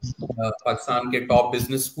पाकिस्तान के टॉप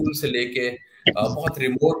बिजनेस स्कूल से लेके बहुत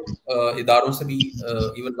रिमोट इदारों से भी,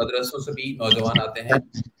 इवन मदरसों से भी नौजवान आते हैं।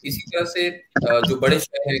 इसी तरह से जो बड़े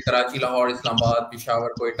शहर हैं कराची, लाहौर, इस्लामाबाद,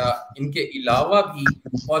 पेशावर, कोयटा, इनके अलावा भी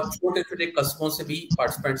बहुत छोटे छोटे कस्बों से भी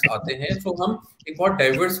पार्टिसिपेंट्स आते हैं। तो हम एक बहुत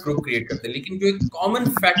डाइवर्स ग्रुप क्रिएट करते हैं। लेकिन जो एक कॉमन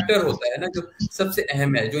फैक्टर होता है ना, जो सबसे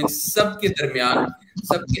अहम है, जो इन सब के दरमियान,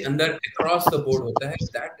 सबके अंदर अक्रॉस द बोर्ड होता है,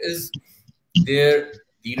 that is there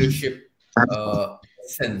leadership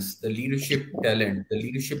sense, the leadership talent, the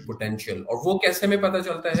leadership potential. और वो कैसे में पता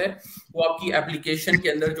चलता है? वो आपकी एप्लीकेशन के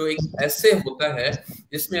अंदर जो एक ऐसे होता है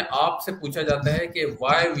जिसमें आपसे पूछा जाता है कि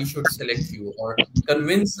why we should select you और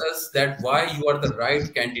convince us that why you are the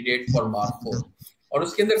right candidate for markhor. और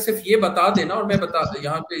उसके अंदर सिर्फ ये बता देना, और मैं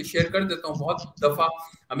यहाँ पे शेयर कर देता हूँ, बहुत दफा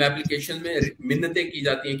हमें एप्लीकेशन में मिन्नतें की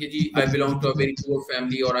जाती हैं कि जी I belong to a very poor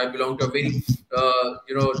family, और I belong to a very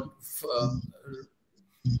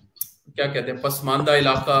क्या कहते हैं पसमानदा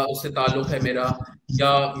इलाका, उससे ताल्लुक है मेरा, या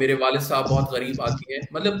मेरे वालिद साहब बहुत गरीब आदमी है।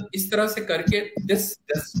 मतलब इस तरह से करके this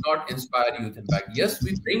does not inspire youth impact. Yes,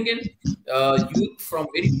 we bring in youth from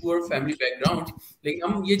very poor family background, लेकिन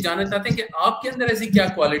हम ये जानना चाहते हैं कि आपके अंदर ऐसी क्या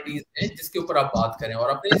क्वालिटीज हैं जिसके ऊपर आप बात करें, और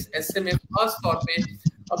अपने इस ऐसे में खास तौर पे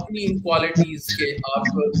अपनी इन क्वालिटीज के आप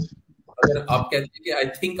अगर आप कहते हैं कि I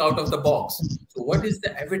think out of the box, so what is the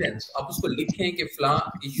evidence, आप उसको लिखें कि फला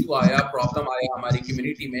इशू आया, प्रॉब्लम आया हमारी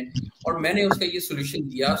कम्युनिटी में और मैंने उसका ये सोल्यूशन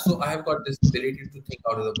दिया, सो I have got this ability to think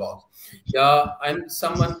out of the box. या आई एम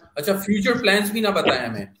समवन, अच्छा फ्यूचर प्लान्स भी ना बताएं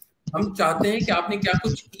हमें, हम चाहते हैं कि आपने क्या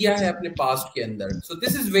कुछ किया है अपने पास्ट के अंदर। So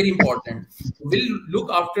this is very important, will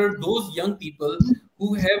look after those young people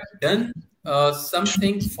who have done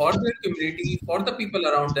something for their community, for the people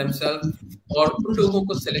around themselves, और उन लोगों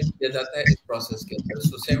को सेलेक्ट किया जाता है इस प्रोसेस के अंदर।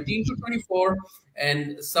 सो 17 to 24 and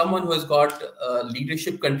someone who has got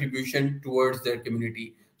leadership contribution towards their community,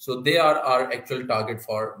 so they are our actual target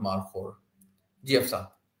for Markhor. जी अफसा।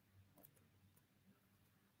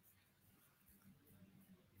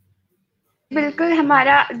 बिल्कुल,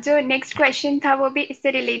 हमारा जो नेक्स्ट क्वेश्चन था वो भी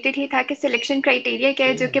इससे रिलेटेड ही था कि सिलेक्शन क्राइटेरिया क्या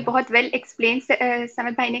है, जो कि बहुत वेल एक्सप्लेन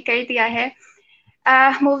समद भाई ने कर दिया है।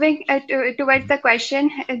 Moving towards the question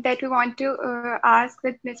that we want to ask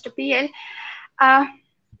with Mr. PL,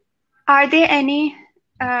 are there any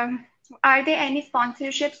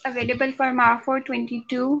sponsorships available for Markhor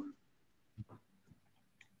 22?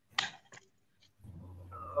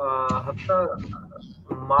 हफ्ता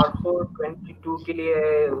मार्कोर 22 के लिए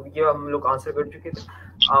ये हम लोग आंसर कर चुके थे।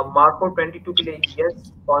 मार्कोर 22 के लिए यस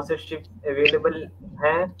स्पॉन्सरशिप अवेलेबल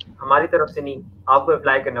है, हमारी तरफ से नहीं, आपको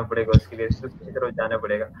अप्लाई करना पड़ेगा उसके लिए, दूसरी की तरफ जाना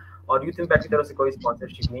पड़ेगा, और यूथ इम्पैक्ट की तरफ से कोई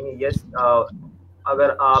स्पॉन्सरशिप नहीं है। यस, अगर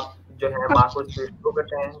आप जो है मार्कोर से शुरू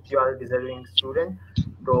करते हैं, यू आर डिजर्विंग स्टूडेंट,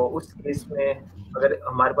 तो उस केस में अगर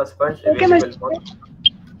हमारे पास फंड्स अवेलेबल हो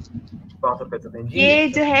स्पॉन्सर कर सकते हैं। जी, ये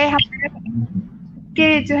जो है कि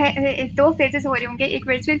जो है दो फेजेस हो रहे होंगे, एक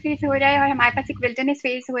वर्चुअल फेज हो रहा है और हमारे पास एक विल्डरनेस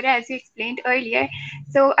फेज हो रहा है, as you explained earlier.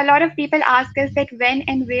 So a lot of people ask us that when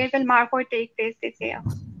and where will markhor take place this year.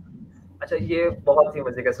 अच्छा, ये बहुत ही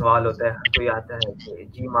मजे का सवाल होता है, हर कोई आता है कि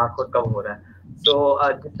जी मार्खोर कब हो रहा है। सो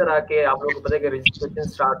जिस तरह के आप लोगों को पता है कि रजिस्ट्रेशन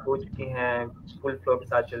स्टार्ट हो चुकी हैं, फुल फ्लो के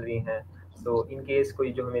साथ चल रही हैं। सो इन केस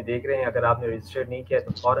कोई जो हमें देख रहे हैं, अगर आपने रजिस्टर नहीं किया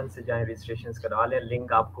तो फौरन से जाएं, रजिस्ट्रेशन करवा लें,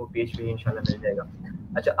 लिंक आपको पेज पे इंशाल्लाह मिल जाएगा।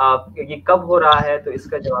 अच्छा, आप ये कब हो रहा है, तो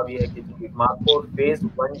इसका जवाब ये है कि मार्खोर फेज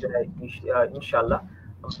 1 जो है इंशाल्लाह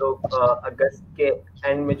हम लोग अगस्त के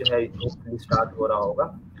एंड में जो है स्टार्ट हो रहा होगा।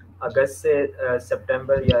 अगस्त से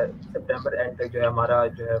सितंबर या सितंबर एंड तक जो है हमारा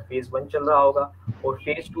जो है फेज 1 चल रहा होगा, और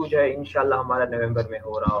फेज 2 जो है इंशाल्लाह हमारा नवंबर में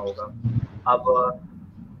हो रहा होगा। अब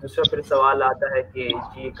दूसरा फिर सवाल आता है कि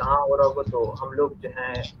जी कहाँ हो रहा होगा, तो हम लोग जो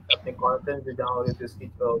है अपने कॉन्फ्रेंस में जहाँ हो रही थी उसकी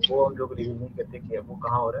वो हम लोग रिवील नहीं करते कि वो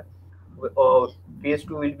कहाँ हो रहा है। और phase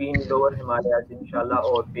 2 will be in lower Himalayas इंशाल्लाह,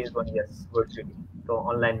 और फेज 1 यस वर्चुअली, तो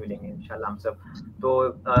ऑनलाइन मिलेंगे इंशाल्लाह हम सब। तो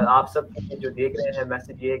आप सब जो देख रहे हैं,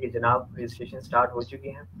 मैसेज ये है कि जनाब रजिस्ट्रेशन स्टार्ट हो चुकी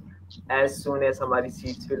हैं, एज सून एज हमारी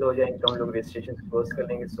सीट्स फिल हो जाएंगी तो हम लोग रजिस्ट्रेशन क्लोज कर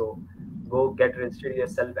लेंगे। सो गो get registered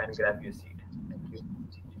yourself and grab your seat. Thank you.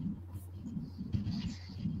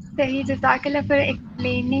 सही, जज़ाकल्लाह for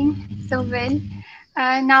explaining so well.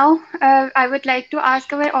 Now, I would like to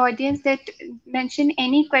ask our audience that mention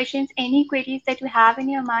any questions, any queries that you have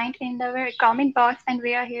in your mind in the comment box, and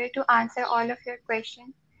we are here to answer all of your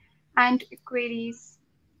questions and queries.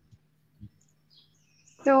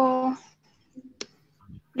 So,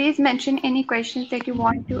 please mention any questions that you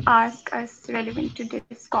want to ask us relevant to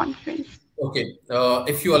this conference. Okay,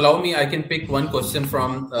 if you allow me, I can pick one question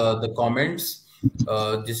from the comments.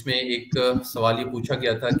 जिसमें एक सवाल ये पूछा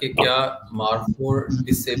गया था कि क्या markhor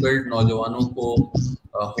disabled नौजवानों को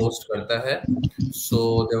होस्ट करता है। So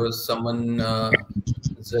there was someone,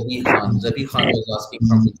 ज़बी Khan was asking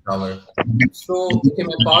from Peshawar. सो देखिए,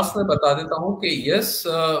 मैं पास में बता देता हूँ कि yes,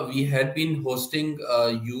 we had been hosting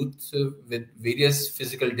youth with various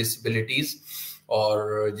physical disabilities,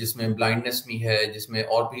 और जिसमें ब्लाइंडनेस भी है, जिसमें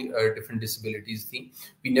और भी डिफरेंट डिसेबिलिटीज थी।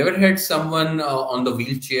 We never had someone on the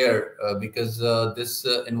wheel chair because this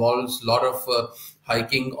involves lot of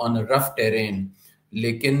hiking on a rough terrain.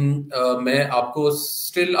 लेकिन मैं आपको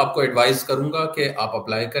एडवाइस करूंगा कि आप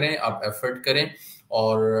अप्लाई करें, आप एफर्ट करें,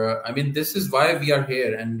 और I mean this is why we are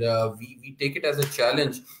here, and we take it as a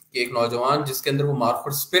challenge कि एक नौजवान जिसके अंदर वो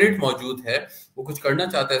मार्खोर स्पिरिट मौजूद है, वो कुछ करना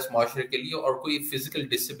चाहता है इस माशरे के लिए, और कोई फिजिकल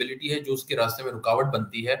डिसेबिलिटी है जो उसके रास्ते में रुकावट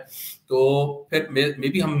बनती है, तो फिर मे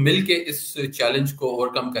बी हम मिल के इस चैलेंज को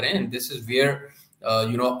ओवरकम करें। And this is where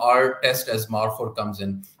our test as Markhor comes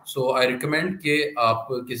in. So I recommend कि आप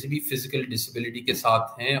किसी भी फिजिकल डिसेबिलिटी के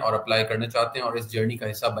साथ हैं और अप्लाई करना चाहते हैं और इस जर्नी का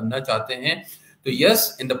हिस्सा बनना चाहते हैं, तो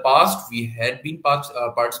yes, in the past we had been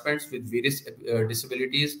participants with various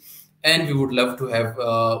disabilities, and we would love to have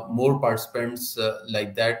more participants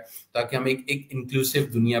like that, ताकि हम एक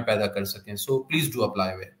inclusive दुनिया पैदा कर सकें. So please do apply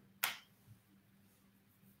with.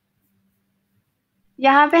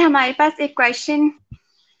 यहाँ पे हमारे पास एक क्वेश्चन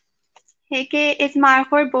है कि is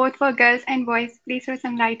Markhor both for girls and boys? Please throw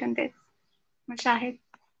some light on this. Mushahid.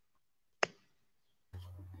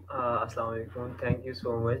 अस्सलाम वालेकुम, थैंक यू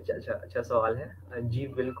सो मच। अच्छा सवाल है जी,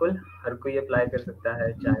 बिल्कुल हर कोई अप्लाई कर सकता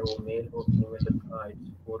है, चाहे वो मेल हो फीमेल,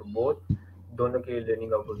 इट्स फॉर बोथ, दोनों के लिए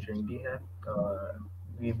लर्निंग अपॉर्चुनिटी है।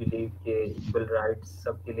 वी बिलीव के इक्वल राइट्स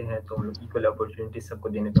सबके लिए हैं, तो हम लोग इक्वल अपॉर्चुनिटी सबको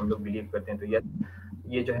देने पे हम लोग बिलीव करते हैं। तो यस,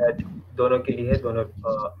 ये जो है दोनों के लिए है, दोनों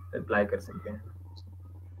अप्लाई कर सकते हैं।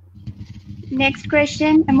 Next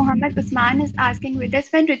question, Muhammad Usman is asking with us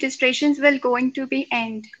when registrations will going to be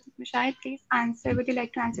end. Mushahid, please answer. Would you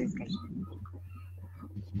like to answer this question?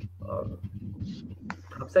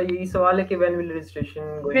 Hafsa, यही सवाल है कि when will registration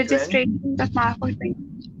going to end? Registration of Markhor 20.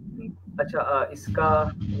 अच्छा, इसका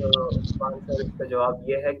answer, इसका जवाब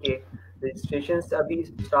ये है कि रजिस्ट्रेशन अभी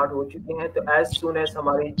स्टार्ट हो चुके हैं, तो एज सुन एज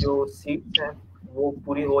हमारी जो सीट्स हैं वो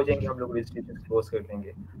पूरी हो जाएंगी, हम लोग रजिस्ट्रेशन क्लोज कर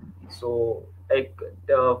देंगे। सो एक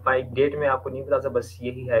डेट में आपको नहीं पता, बस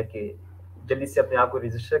यही है कि जल्दी से अपने आप को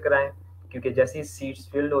रजिस्टर कराएं, क्योंकि जैसे ही सीट्स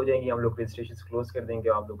फिल्ड हो जाएंगी हम लोग रजिस्ट्रेशन क्लोज कर देंगे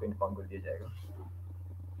और आप लोग को इन्फॉर्म कर दिया जाएगा।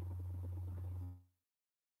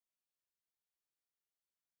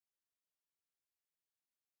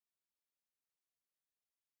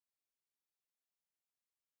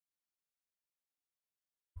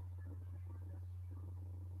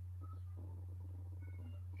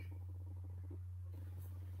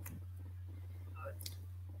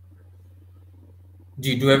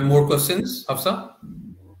 जी, do you have more questions, Hafsa?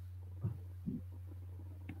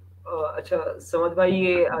 अच्छा समद भाई,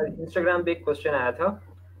 ये इंस्टाग्राम पे एक क्वेश्चन आया था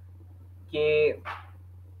कि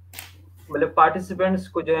मतलब पार्टिसिपेंट्स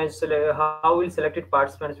को जो है, how will selected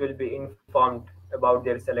participants will be informed about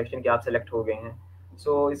their selection, कि आप सिलेक्ट हो गए हैं।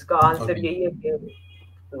 सो इसका आंसर यही है कि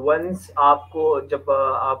वंस आपको जब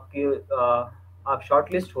आप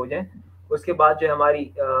शॉर्टलिस्ट हो जाएं, उसके बाद जो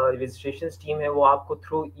हमारी रजिस्ट्रेशन टीम है वो आपको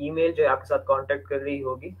थ्रू ईमेल जो है आपके साथ कांटेक्ट कर रही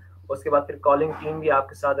होगी। उसके बाद फिर कॉलिंग टीम भी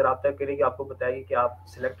आपके साथ रब्ता करेगी, आपको बताएगी कि आप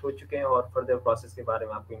सिलेक्ट हो चुके हैं और फर्दर प्रोसेस के बारे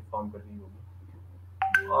में आपको इन्फॉर्म कर रही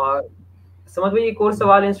होगी। और समझ में एक और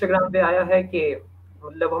सवाल इंस्टाग्राम पे आया है कि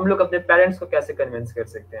मतलब हम लोग अपने पेरेंट्स को कैसे कन्विंस कर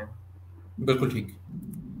सकते हैं। बिल्कुल ठीक।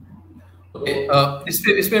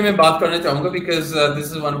 इस पे मैं बात करना चाहूंगा because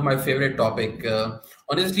this is one of my favourite topic.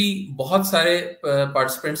 Honestly बहुत सारे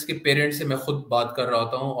पार्टिसिपेंट्स के पेरेंट्स से मैं खुद बात कर रहा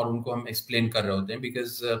होता हूँ और उनको हम एक्सप्लेन कर रहे होते हैं,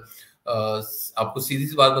 बिकॉज आपको सीधी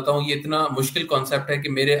सी बात बताऊं, ये इतना मुश्किल कॉन्सेप्ट है कि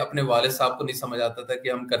मेरे अपने वालिद साहब को नहीं समझ आता था कि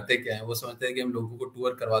हम करते क्या हैं। वो समझते हैं कि हम लोगों को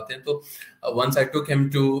टूर करवाते हैं। तो once I took him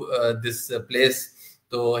to this place,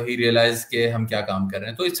 तो ही रियलाइज के हम क्या काम कर रहे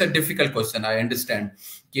हैं। तो it's a difficult question, I understand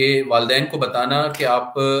कि वालिदैन को बताना कि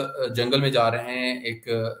आप जंगल में जा रहे हैं, एक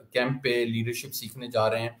कैंप पे लीडरशिप सीखने जा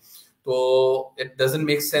रहे हैं, तो it doesn't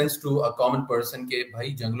make sense to a common person के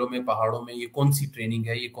भाई जंगलों में पहाड़ों में ये कौन सी ट्रेनिंग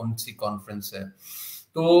है, ये कौन सी कॉन्फ्रेंस है।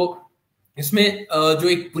 तो इसमें जो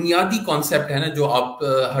एक बुनियादी कॉन्सेप्ट है ना, जो आप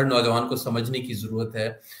हर नौजवान को समझने की जरूरत है,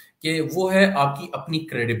 कि वो है आपकी अपनी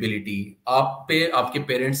क्रेडिबिलिटी। आप पे आपके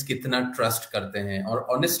पेरेंट्स कितना ट्रस्ट करते हैं। और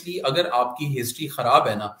ऑनेस्टली अगर आपकी हिस्ट्री खराब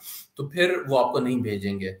है ना, तो फिर वो आपको नहीं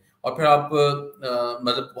भेजेंगे और फिर आप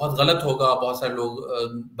मतलब बहुत गलत होगा। बहुत सारे लोग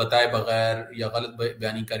बताए बगैर या गलत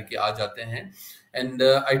बयानी करके आ जाते हैं। And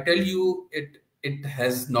I tell you it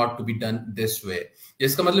has not to be done this way.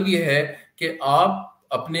 जिसका मतलब ये है कि आप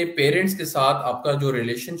अपने पेरेंट्स के साथ आपका जो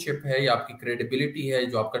रिलेशनशिप है या आपकी क्रेडिबिलिटी है,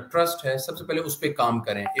 जो आपका ट्रस्ट है, सबसे पहले उस पर काम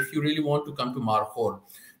करें if you really want to come to markhor.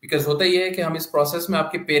 Because होता ये है कि हम इस प्रोसेस में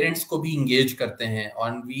आपके पेरेंट्स को भी इंगेज करते हैं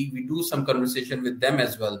और we do some conversation with them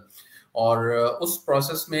as well. और उस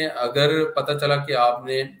प्रोसेस में अगर पता चला कि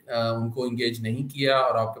आपने उनको इंगेज नहीं किया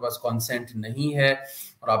और आपके पास कॉन्सेंट नहीं है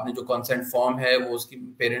और आपने जो कॉन्सेंट फॉर्म है वो उसकी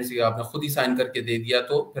पेरेंट्स की आपने खुद ही साइन करके दे दिया,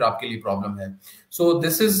 तो फिर आपके लिए प्रॉब्लम है। So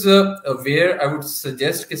this is where I would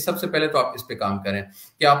suggest कि सबसे पहले तो आप इस पे काम करें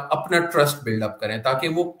कि आप अपना ट्रस्ट बिल्डअप करें, ताकि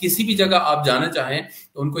वो किसी भी जगह आप जाना चाहें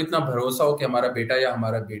तो उनको इतना भरोसा हो कि हमारा बेटा या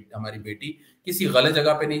हमारी बेटी किसी गलत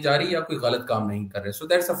जगह पे नहीं जा रही या कोई गलत काम नहीं कर रहे। So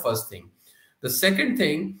that's the first thing. The second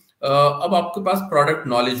thing, अब आपके पास प्रोडक्ट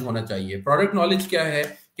नॉलेज होना चाहिए। प्रोडक्ट नॉलेज क्या है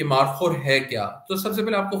कि मारखोर है क्या, तो सबसे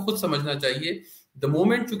पहले आपको खुद समझना चाहिए। The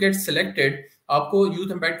moment you get selected, आपको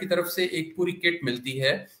यूथ इम्पैक्ट की तरफ से एक पूरी किट मिलती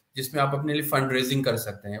है जिसमें आप अपने लिए फंड रेजिंग कर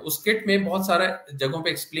सकते हैं। उस किट में बहुत सारा जगहों पे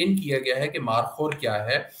एक्सप्लेन किया गया है कि मारखोर क्या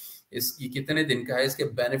है, इसकी कितने दिन का है, इसके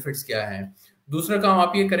बेनिफिट्स क्या हैं। दूसरा काम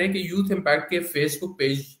आप ये करें कि यूथ इम्पैक्ट के फेसबुक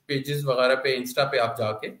पेजेस वगैरह पे, इंस्टा पे आप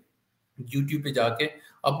जाके, यूट्यूब पे जाके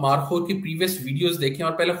आप मारखोर की प्रीवियस वीडियोस देखें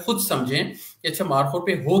और पहले खुद समझें कि अच्छा मारखोर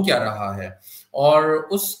पे हो क्या रहा है। और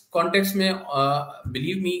उस कॉन्टेक्स्ट में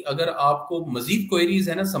बिलीव मी, अगर आपको मजीद क्वेरीज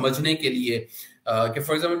है ना समझने के लिए, कि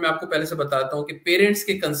फॉर एग्जांपल मैं आपको पहले से बताता हूँ कि पेरेंट्स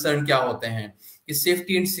के कंसर्न क्या होते हैं, कि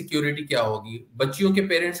सेफ्टी एंड सिक्योरिटी क्या होगी। बच्चियों के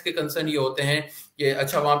पेरेंट्स के कंसर्न ये होते हैं कि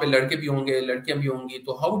अच्छा वहां पे लड़के भी होंगे, लड़कियां भी होंगी,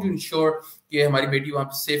 तो हाउ डू इंश्योर कि हमारी बेटी वहां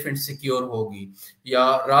पे सेफ एंड सिक्योर होगी, या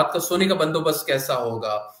रात का सोने का बंदोबस्त कैसा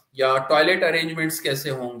होगा, या टॉयलेट अरेंजमेंट्स कैसे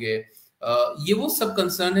होंगे। ये वो सब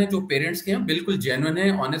कंसर्न है जो पेरेंट्स के हैं, बिल्कुल जेन्युइन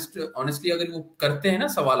है, ऑनेस्टली अगर वो करते हैं ना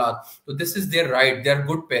सवालात, तो this is there right, they are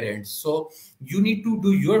good parents. So you need to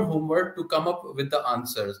do your homework to come up with the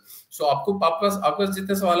answers. सो आपके पास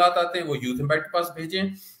जितने सवालात आते हैं वो यूथ इम्पैक्ट के पास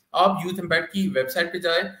भेजें। आप यूथ इम्पैक्ट की वेबसाइट पे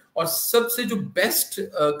जाए, और सबसे जो बेस्ट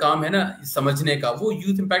काम है ना समझने का, वो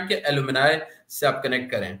यूथ इम्पैक्ट के एलुमनाई से आप कनेक्ट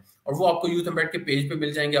करें, और वो आपको यूथ इम्पैक्ट के पेज पे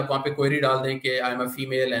मिल जाएंगे। आप वहां पे क्वेरी डाल दें कि I am a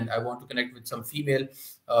female and I want to connect with some female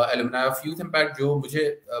alumni of youth impact, जो मुझे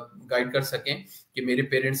गाइड कर सकें कि मेरे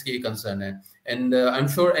पेरेंट्स के ये कंसर्न है। And I am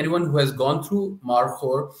sure anyone who has gone through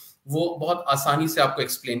markhor, वो बहुत आसानी से आपको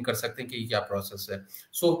एक्सप्लेन कर सकते हैं कि ये क्या प्रोसेस है।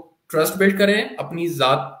 सो ट्रस्ट बिल्ड करें अपनी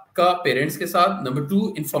जात का पेरेंट्स के साथ। नंबर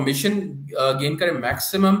 2, इंफॉर्मेशन गेन करें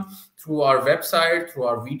maximum through our website, through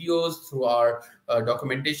our videos, through our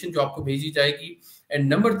documentation जो आपको भेजी जाएगी।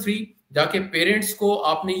 एंड नंबर 3, जाके पेरेंट्स को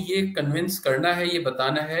आपने ये कन्विंस करना है, ये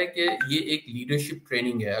बताना है कि ये एक लीडरशिप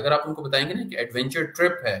ट्रेनिंग है। अगर आप उनको बताएंगे ना कि एडवेंचर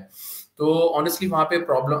ट्रिप है, तो ऑनेस्टली वहां पे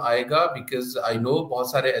प्रॉब्लम आएगा, बिकॉज आई नो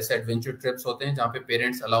बहुत सारे ऐसे एडवेंचर ट्रिप्स होते हैं जहाँ पे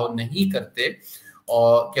पेरेंट्स अलाउ नहीं करते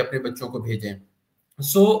और कि अपने बच्चों को भेजें।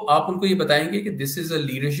 सो आप उनको ये बताएंगे कि this is a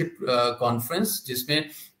leadership conference जिसमें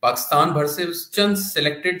पाकिस्तान भर से चंद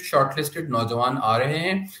सिलेक्टेड शॉर्टलिस्टेड नौजवान आ रहे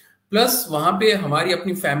हैं, प्लस वहां पे हमारी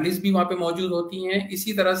अपनी फैमिलीज भी वहां पे मौजूद होती हैं।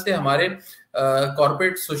 इसी तरह से हमारे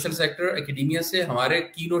कॉर्पोरेट, सोशल सेक्टर, एकेडमिया से हमारे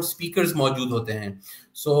कीनोट स्पीकर्स मौजूद होते हैं।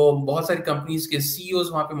 सो बहुत सारी कंपनीज के सीईओज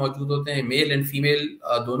वहां पे मौजूद होते हैं, मेल एंड फीमेल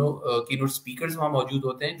दोनों कीनोट स्पीकर्स वहां मौजूद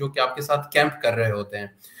होते हैं, जो कि आपके साथ कैंप कर रहे होते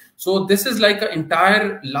हैं। So this is like an entire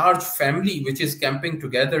large family which is camping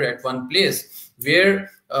together at one place, where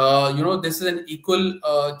this is an equal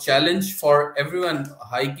challenge for everyone.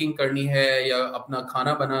 Hiking करनी है, या अपना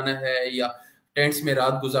खाना बनाना है, या टेंट्स में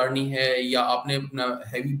रात गुजारनी है, या आपने अपना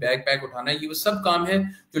हैवी बैग पैक उठाना है, ये वो सब काम है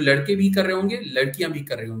जो लड़के भी कर रहे होंगे, लड़कियां भी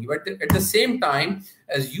कर रही होंगी। But at the same time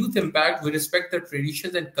as youth impact we respect the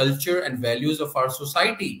traditions and culture and values of our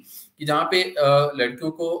society, कि जहाँ पे लड़कियों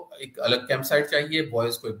को एक अलग कैंप साइट चाहिए,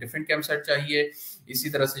 बॉयज को एक डिफरेंट कैंप साइट चाहिए। इसी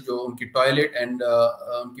तरह से जो उनकी टॉयलेट एंड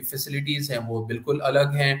उनकी फैसिलिटीज हैं वो बिल्कुल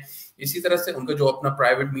अलग हैं। इसी तरह से उनका जो अपना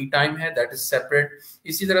प्राइवेट मी टाइम है दैट इज सेपरेट।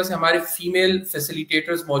 इसी तरह से हमारे फीमेल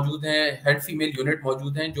फैसिलिटेटर्स मौजूद हैं, हेड फीमेल यूनिट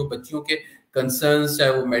मौजूद हैं, जो बच्चियों के कंसर्न्स,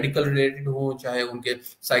 चाहे वो मेडिकल रिलेटेड हो, चाहे उनके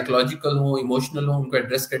साइकोलॉजिकल हो, इमोशनल हो, उनको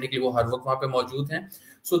एड्रेस करने के लिए वो हर वक्त वहाँ पे मौजूद हैं।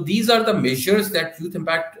 So these are the measures that Youth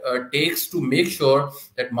Impact takes to make sure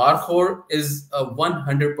that Markhor is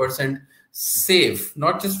 100% safe,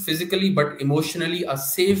 not just physically but emotionally a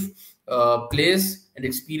safe place and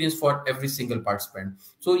experience for every single participant.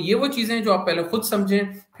 So ये वो चीजें जो आप पहले खुद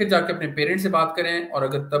समझें, फिर जाके अपने पेरेंट्स से बात करें, और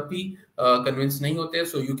अगर तब भी कन्विंस नहीं होते,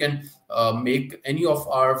 so you can make any of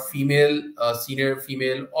our female senior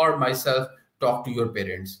female or myself talk to your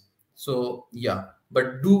parents. So yeah,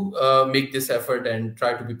 but do make this effort and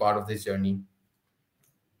try to be part of this journey.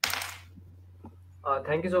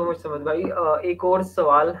 Thank you so much Samad भाई। एक और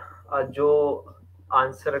सवाल जो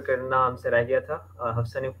answer करना हमसे रह गया था,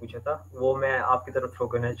 हफ्सा ने पूछा था, वो मैं आपकी तरफ थ्रो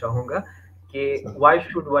करना चाहूंगा कि why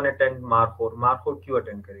should one attend markhor, markhor क्यों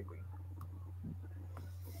अटेंड करे कोई?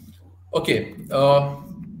 Okay,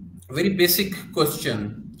 very basic question.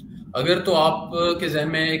 अगर तो आप के जहन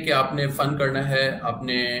में है कि आपने फन करना है,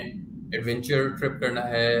 आपने एडवेंचर ट्रिप करना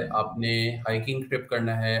है, आपने हाइकिंग ट्रिप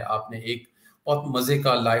करना है, आपने एक बहुत मजे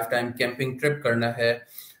का लाइफ टाइम कैंपिंग ट्रिप करना है,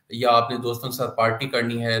 या आपने दोस्तों के साथ पार्टी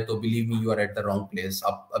करनी है, तो believe me you are at the wrong place.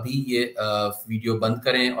 आप अभी ये वीडियो बंद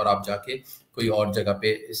करें और आप जाके कोई और जगह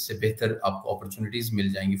पे इससे बेहतर आपको अपॉर्चुनिटीज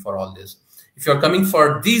मिल जाएंगी for all this. If you are coming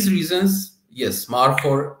for these reasons, yes,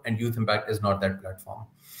 Markhor and Youth Impact is not that platform.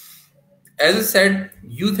 As I said,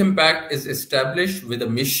 Youth Impact is established with a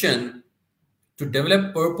mission to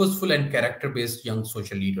develop purposeful and character-based young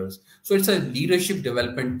social leaders. So it's a leadership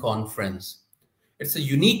development conference. It's a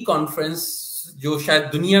unique conference जो शायद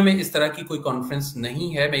दुनिया में इस तरह की कोई conference नहीं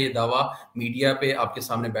है। मैं ये दावा मीडिया पे आपके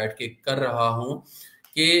सामने बैठ के कर रहा हूँ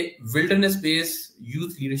कि wilderness based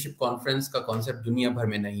youth leadership conference का कॉन्सेप्ट दुनिया भर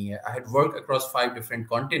में नहीं है। I had work across 5 different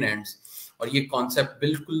continents, और ये कॉन्सेप्ट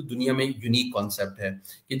बिल्कुल दुनिया में यूनिक कॉन्सेप्ट है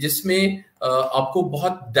कि जिसमें आपको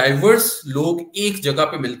बहुत डाइवर्स लोग एक जगह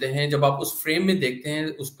पे मिलते हैं। जब आप उस फ्रेम में देखते हैं,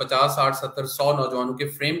 उस 50, 60, 70, 100 नौजवानों के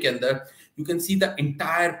फ्रेम के अंदर, you can see the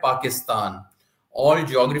entire Pakistan, all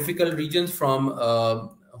geographical regions from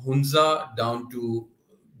Hunza down to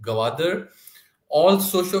Gawadar, all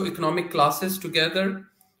socio-economic classes together,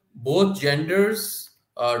 both genders,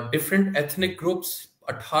 different ethnic groups,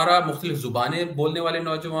 18 मुख्तलिफ ज़ुबानें बोलने वाले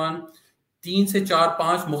नौजवान, 3 से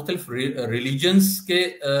 4-5 मुख्तलिफ रिलीजन्स के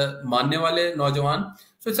मानने वाले नौजवान.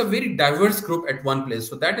 So it's a very diverse group at one place.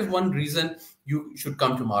 So that is one reason you should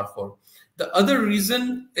come to Markhor. The other reason,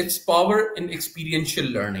 it's power in experiential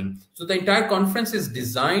learning. So the entire conference is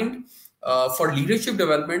designed for leadership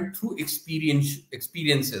development through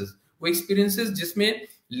experiences. वो experiences जिसमें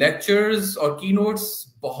lectures और keynotes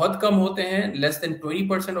बहुत कम होते हैं, less than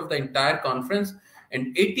 20% of the entire conference,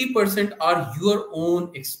 and 80% are your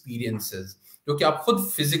own experiences, जो कि आप खुद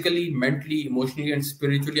physically, mentally, emotionally and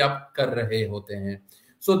spiritually आप कर रहे होते हैं.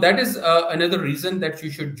 So that is another reason that you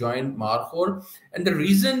should join Markhor. And the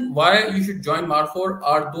reason why you should join Markhor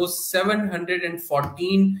are those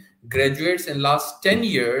 714 graduates in last 10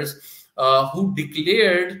 years who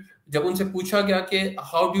declared, जब उनसे पूछा गया कि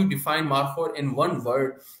how do you define Markhor in one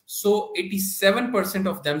word, so 87%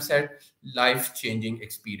 of them said life-changing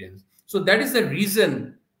experience. So that is the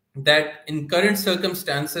reason that in current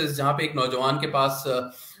circumstances, जहाँ पे एक नौजवान के पास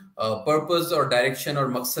पर्पस और डायरेक्शन और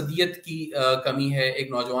मकसदियत की कमी है,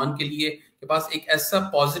 एक नौजवान के लिए के पास एक ऐसा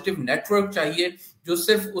पॉजिटिव नेटवर्क चाहिए जो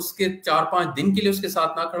सिर्फ उसके 4-5 दिन के लिए उसके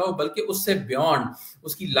साथ ना खड़ा हो, बल्कि उससे बियॉन्ड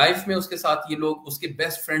उसकी लाइफ में उसके साथ ये लोग उसके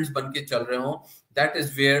बेस्ट फ्रेंड्स बन के चल रहे हों. That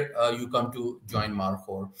is where you come to join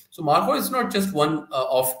Markhor. So Markhor is not just one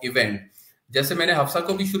off event. जैसे मैंने हफ्सा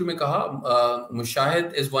को भी शुरू में कहा,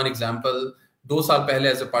 मुशाहिद इज वन एग्जाम्पल. 2 साल पहले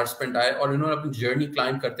एज अ पार्टिसिपेंट आए और इन्होंने अपनी जर्नी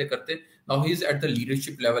क्लाइम करते करते now he is at the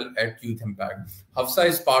leadership level at Youth Impact. Hafsa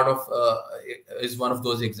is part of is one of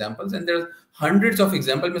those examples, and there are hundreds of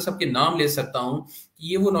examples. मैं सबके नाम ले सकता हूँ कि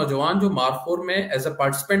ये वो नौजवान जो मारखोर में एज अ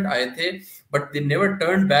पार्टिसिपेंट आए थे, but they never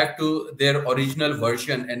turned back to their original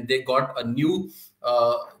version and they got a new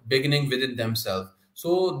beginning within themselves.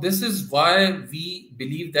 So this is why we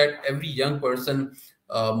believe that every young person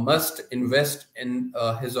must invest in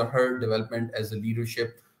his or her development as a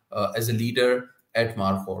leadership, as a leader at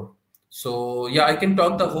Markhor. So yeah, I can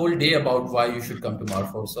talk the whole day about why you should come to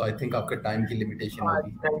Markhor. So I think आपका time की limitation होगी.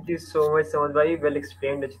 Thank you so much Samad भाई, well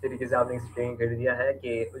explained, अच्छी तरीके से आपने explain कर दिया है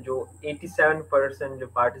कि जो 87% जो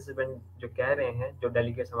पार्टिसिपेंट जो कह रहे हैं, जो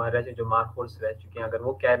डेलीगेट्स हमारे रह जो मार्खोर से रह चुके हैं, अगर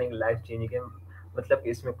वो कह रहे हैं लाइफ चेंजिंग है, मतलब कि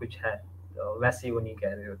इसमें कुछ है, तो वैसे ही वो नहीं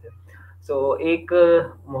कह रहे होते. सो एक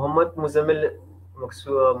मोहम्मद मुजम्मिल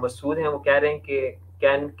मसूद हैं, वो कह रहे हैं कि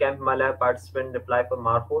can camp Mala participant apply for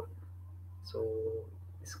markhor. सो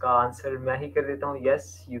इसका आंसर मैं ही कर देता हूँ, यस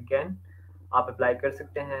यू कैन, आप अप्लाई कर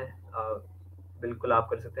सकते हैं, बिल्कुल आप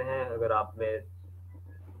कर सकते हैं. अगर आप में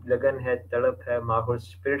लगन है, तड़प है, मार्खोर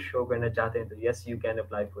स्पिरिट शो करना चाहते हैं, तो yes you can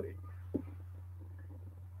apply for it.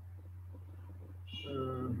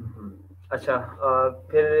 अच्छा,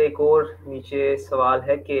 फिर एक और नीचे सवाल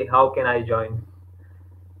है कि how can I join.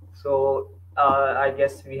 So I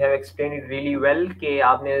guess we have explain it really well कि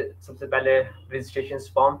आपने सबसे पहले रजिस्ट्रेशन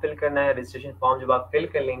फॉर्म फिल करना है. रजिस्ट्रेशन फॉर्म जब आप फिल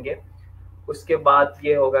कर लेंगे, उसके बाद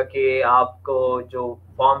ये होगा कि आपको जो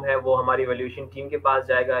फॉर्म है वो हमारी इवैल्यूएशन टीम के पास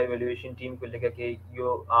जाएगा. इवैल्यूएशन टीम को लेकर के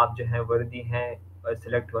जो आप जो है वर्दी हैं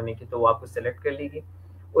सेलेक्ट होने की, तो वो आपको सेलेक्ट कर लेगी.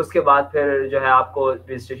 उसके बाद फिर जो है आपको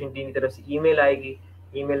रजिस्ट्रेशन टीम की तरफ से ईमेल आएगी.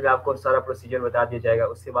 ईमेल में आपको सारा प्रोसीजर बता दिया जाएगा.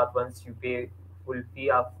 उसके बाद वंस यू पे फुल फी,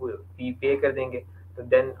 आप फी पे कर देंगे, तो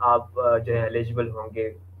देन आप जो है एलिजिबल होंगे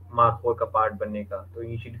मार्खोर का पार्ट बनने का. तो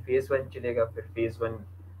इनिशियली फेज 1 चलेगा, फिर फेज 1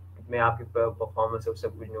 में आपकी परफॉर्मेंस और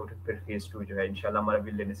सब कुछ नोट, फिर फेज 2 जो है इंशाल्लाह हमारा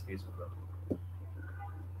विलनेस फेज होगा.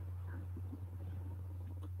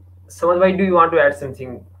 समझ भाई, do you want to add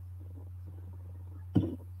something?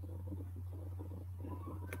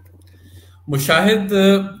 Mushahid,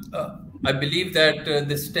 I believe that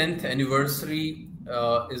this 10th anniversary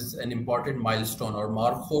is an important milestone. और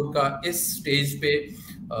मार्खोर का इस स्टेज पे,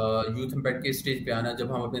 यूथ इम्पैक्ट के स्टेज पे आना,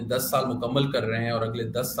 जब हम अपने 10 साल मुकम्मल कर रहे हैं और अगले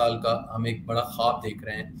 10 साल का हम एक बड़ा ख्वाब देख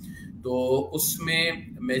रहे हैं, तो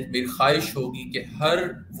उसमें मेरी ख्वाहिश होगी कि हर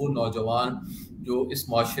वो नौजवान जो इस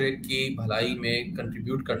माशरे की भलाई में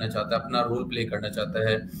कंट्रीब्यूट करना चाहता है, अपना रोल प्ले करना चाहता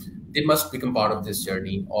है, they must become part of this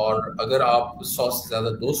journey. और अगर आप 100 से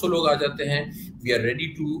ज़्यादा 200 लोग आ जाते हैं, we are ready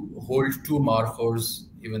to hold 2 Markhors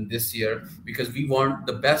even this year, because we want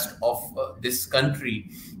the best of this country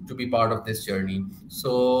to be part of this journey.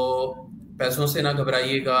 So पैसों से ना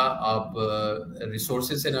घबराइएगा, आप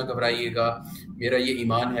रिसोर्सेज से ना घबराइएगा. मेरा ये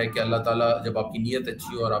ईमान है कि अल्लाह ताला जब आपकी नीयत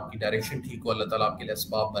अच्छी हो और आपकी डायरेक्शन ठीक हो, अल्लाह ताला आपके लिए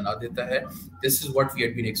असबाब बना देता है. This is what we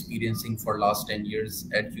had been experiencing for last 10 years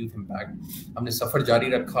eight youth impact. हमने सफ़र जारी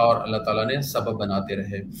रखा और अल्लाह ताला ने सबब बनाते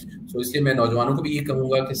रहे. सो इसलिए मैं नौजवानों को भी ये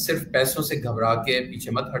कहूँगा कि सिर्फ पैसों से घबरा के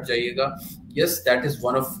पीछे मत हट जाइएगा. Yes, that is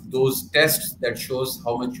one of those tests that shows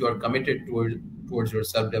how much you are committed towards your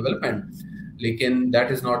self development. लेकिन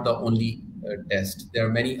that is not the only test, there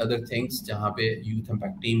are many other things जहाँ पे यूथ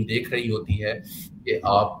इम्पैक्ट टीम देख रही होती है कि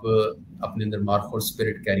आप अपने अंदर मार्खोर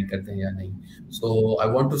स्पिरिट कैरी करते हैं या नहीं. सो I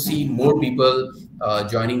want to C more people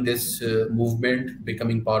joining this movement,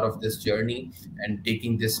 becoming part of this journey and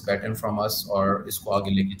taking this pattern from us और इसको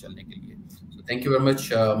आगे लेके चलने के लिए. So thank you very much,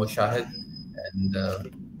 Mushahid, and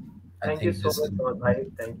I thank you think so this much Mohammad भाई,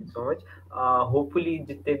 thank you so much. Hopefully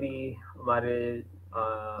जितने भी हमारे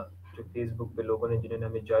जो फेसबुक पे लोगों ने जिन्होंने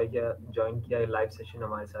हमें ज्वाइन किया लाइव सेशन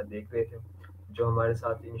हमारे साथ देख रहे थे, जो हमारे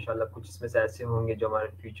साथ इंशाल्लाह कुछ इसमें से ऐसे होंगे जो हमारे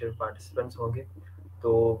फ्यूचर पार्टिसिपेंट्स होंगे.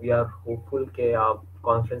 तो वी आर होपफुल कि आप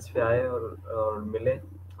कॉन्फ्रेंस पे आए और मिलें,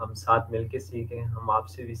 हम साथ मिलके सीखें, हम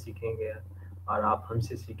आपसे भी सीखेंगे और आप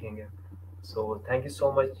हमसे सीखेंगे. So thank you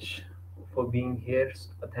so much for being here.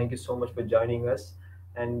 Thank you so much for joining us,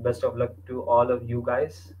 and best of luck to all of you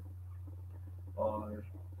guys. और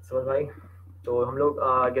समझ भाई, तो हम लोग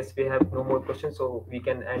I guess we have no more questions, so we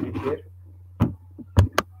can end it here.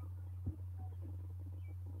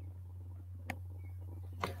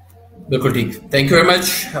 बिल्कुल ठीक. Thank you very much.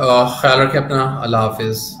 ख्याल रखें अपना. अल्लाह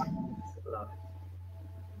हाफिज.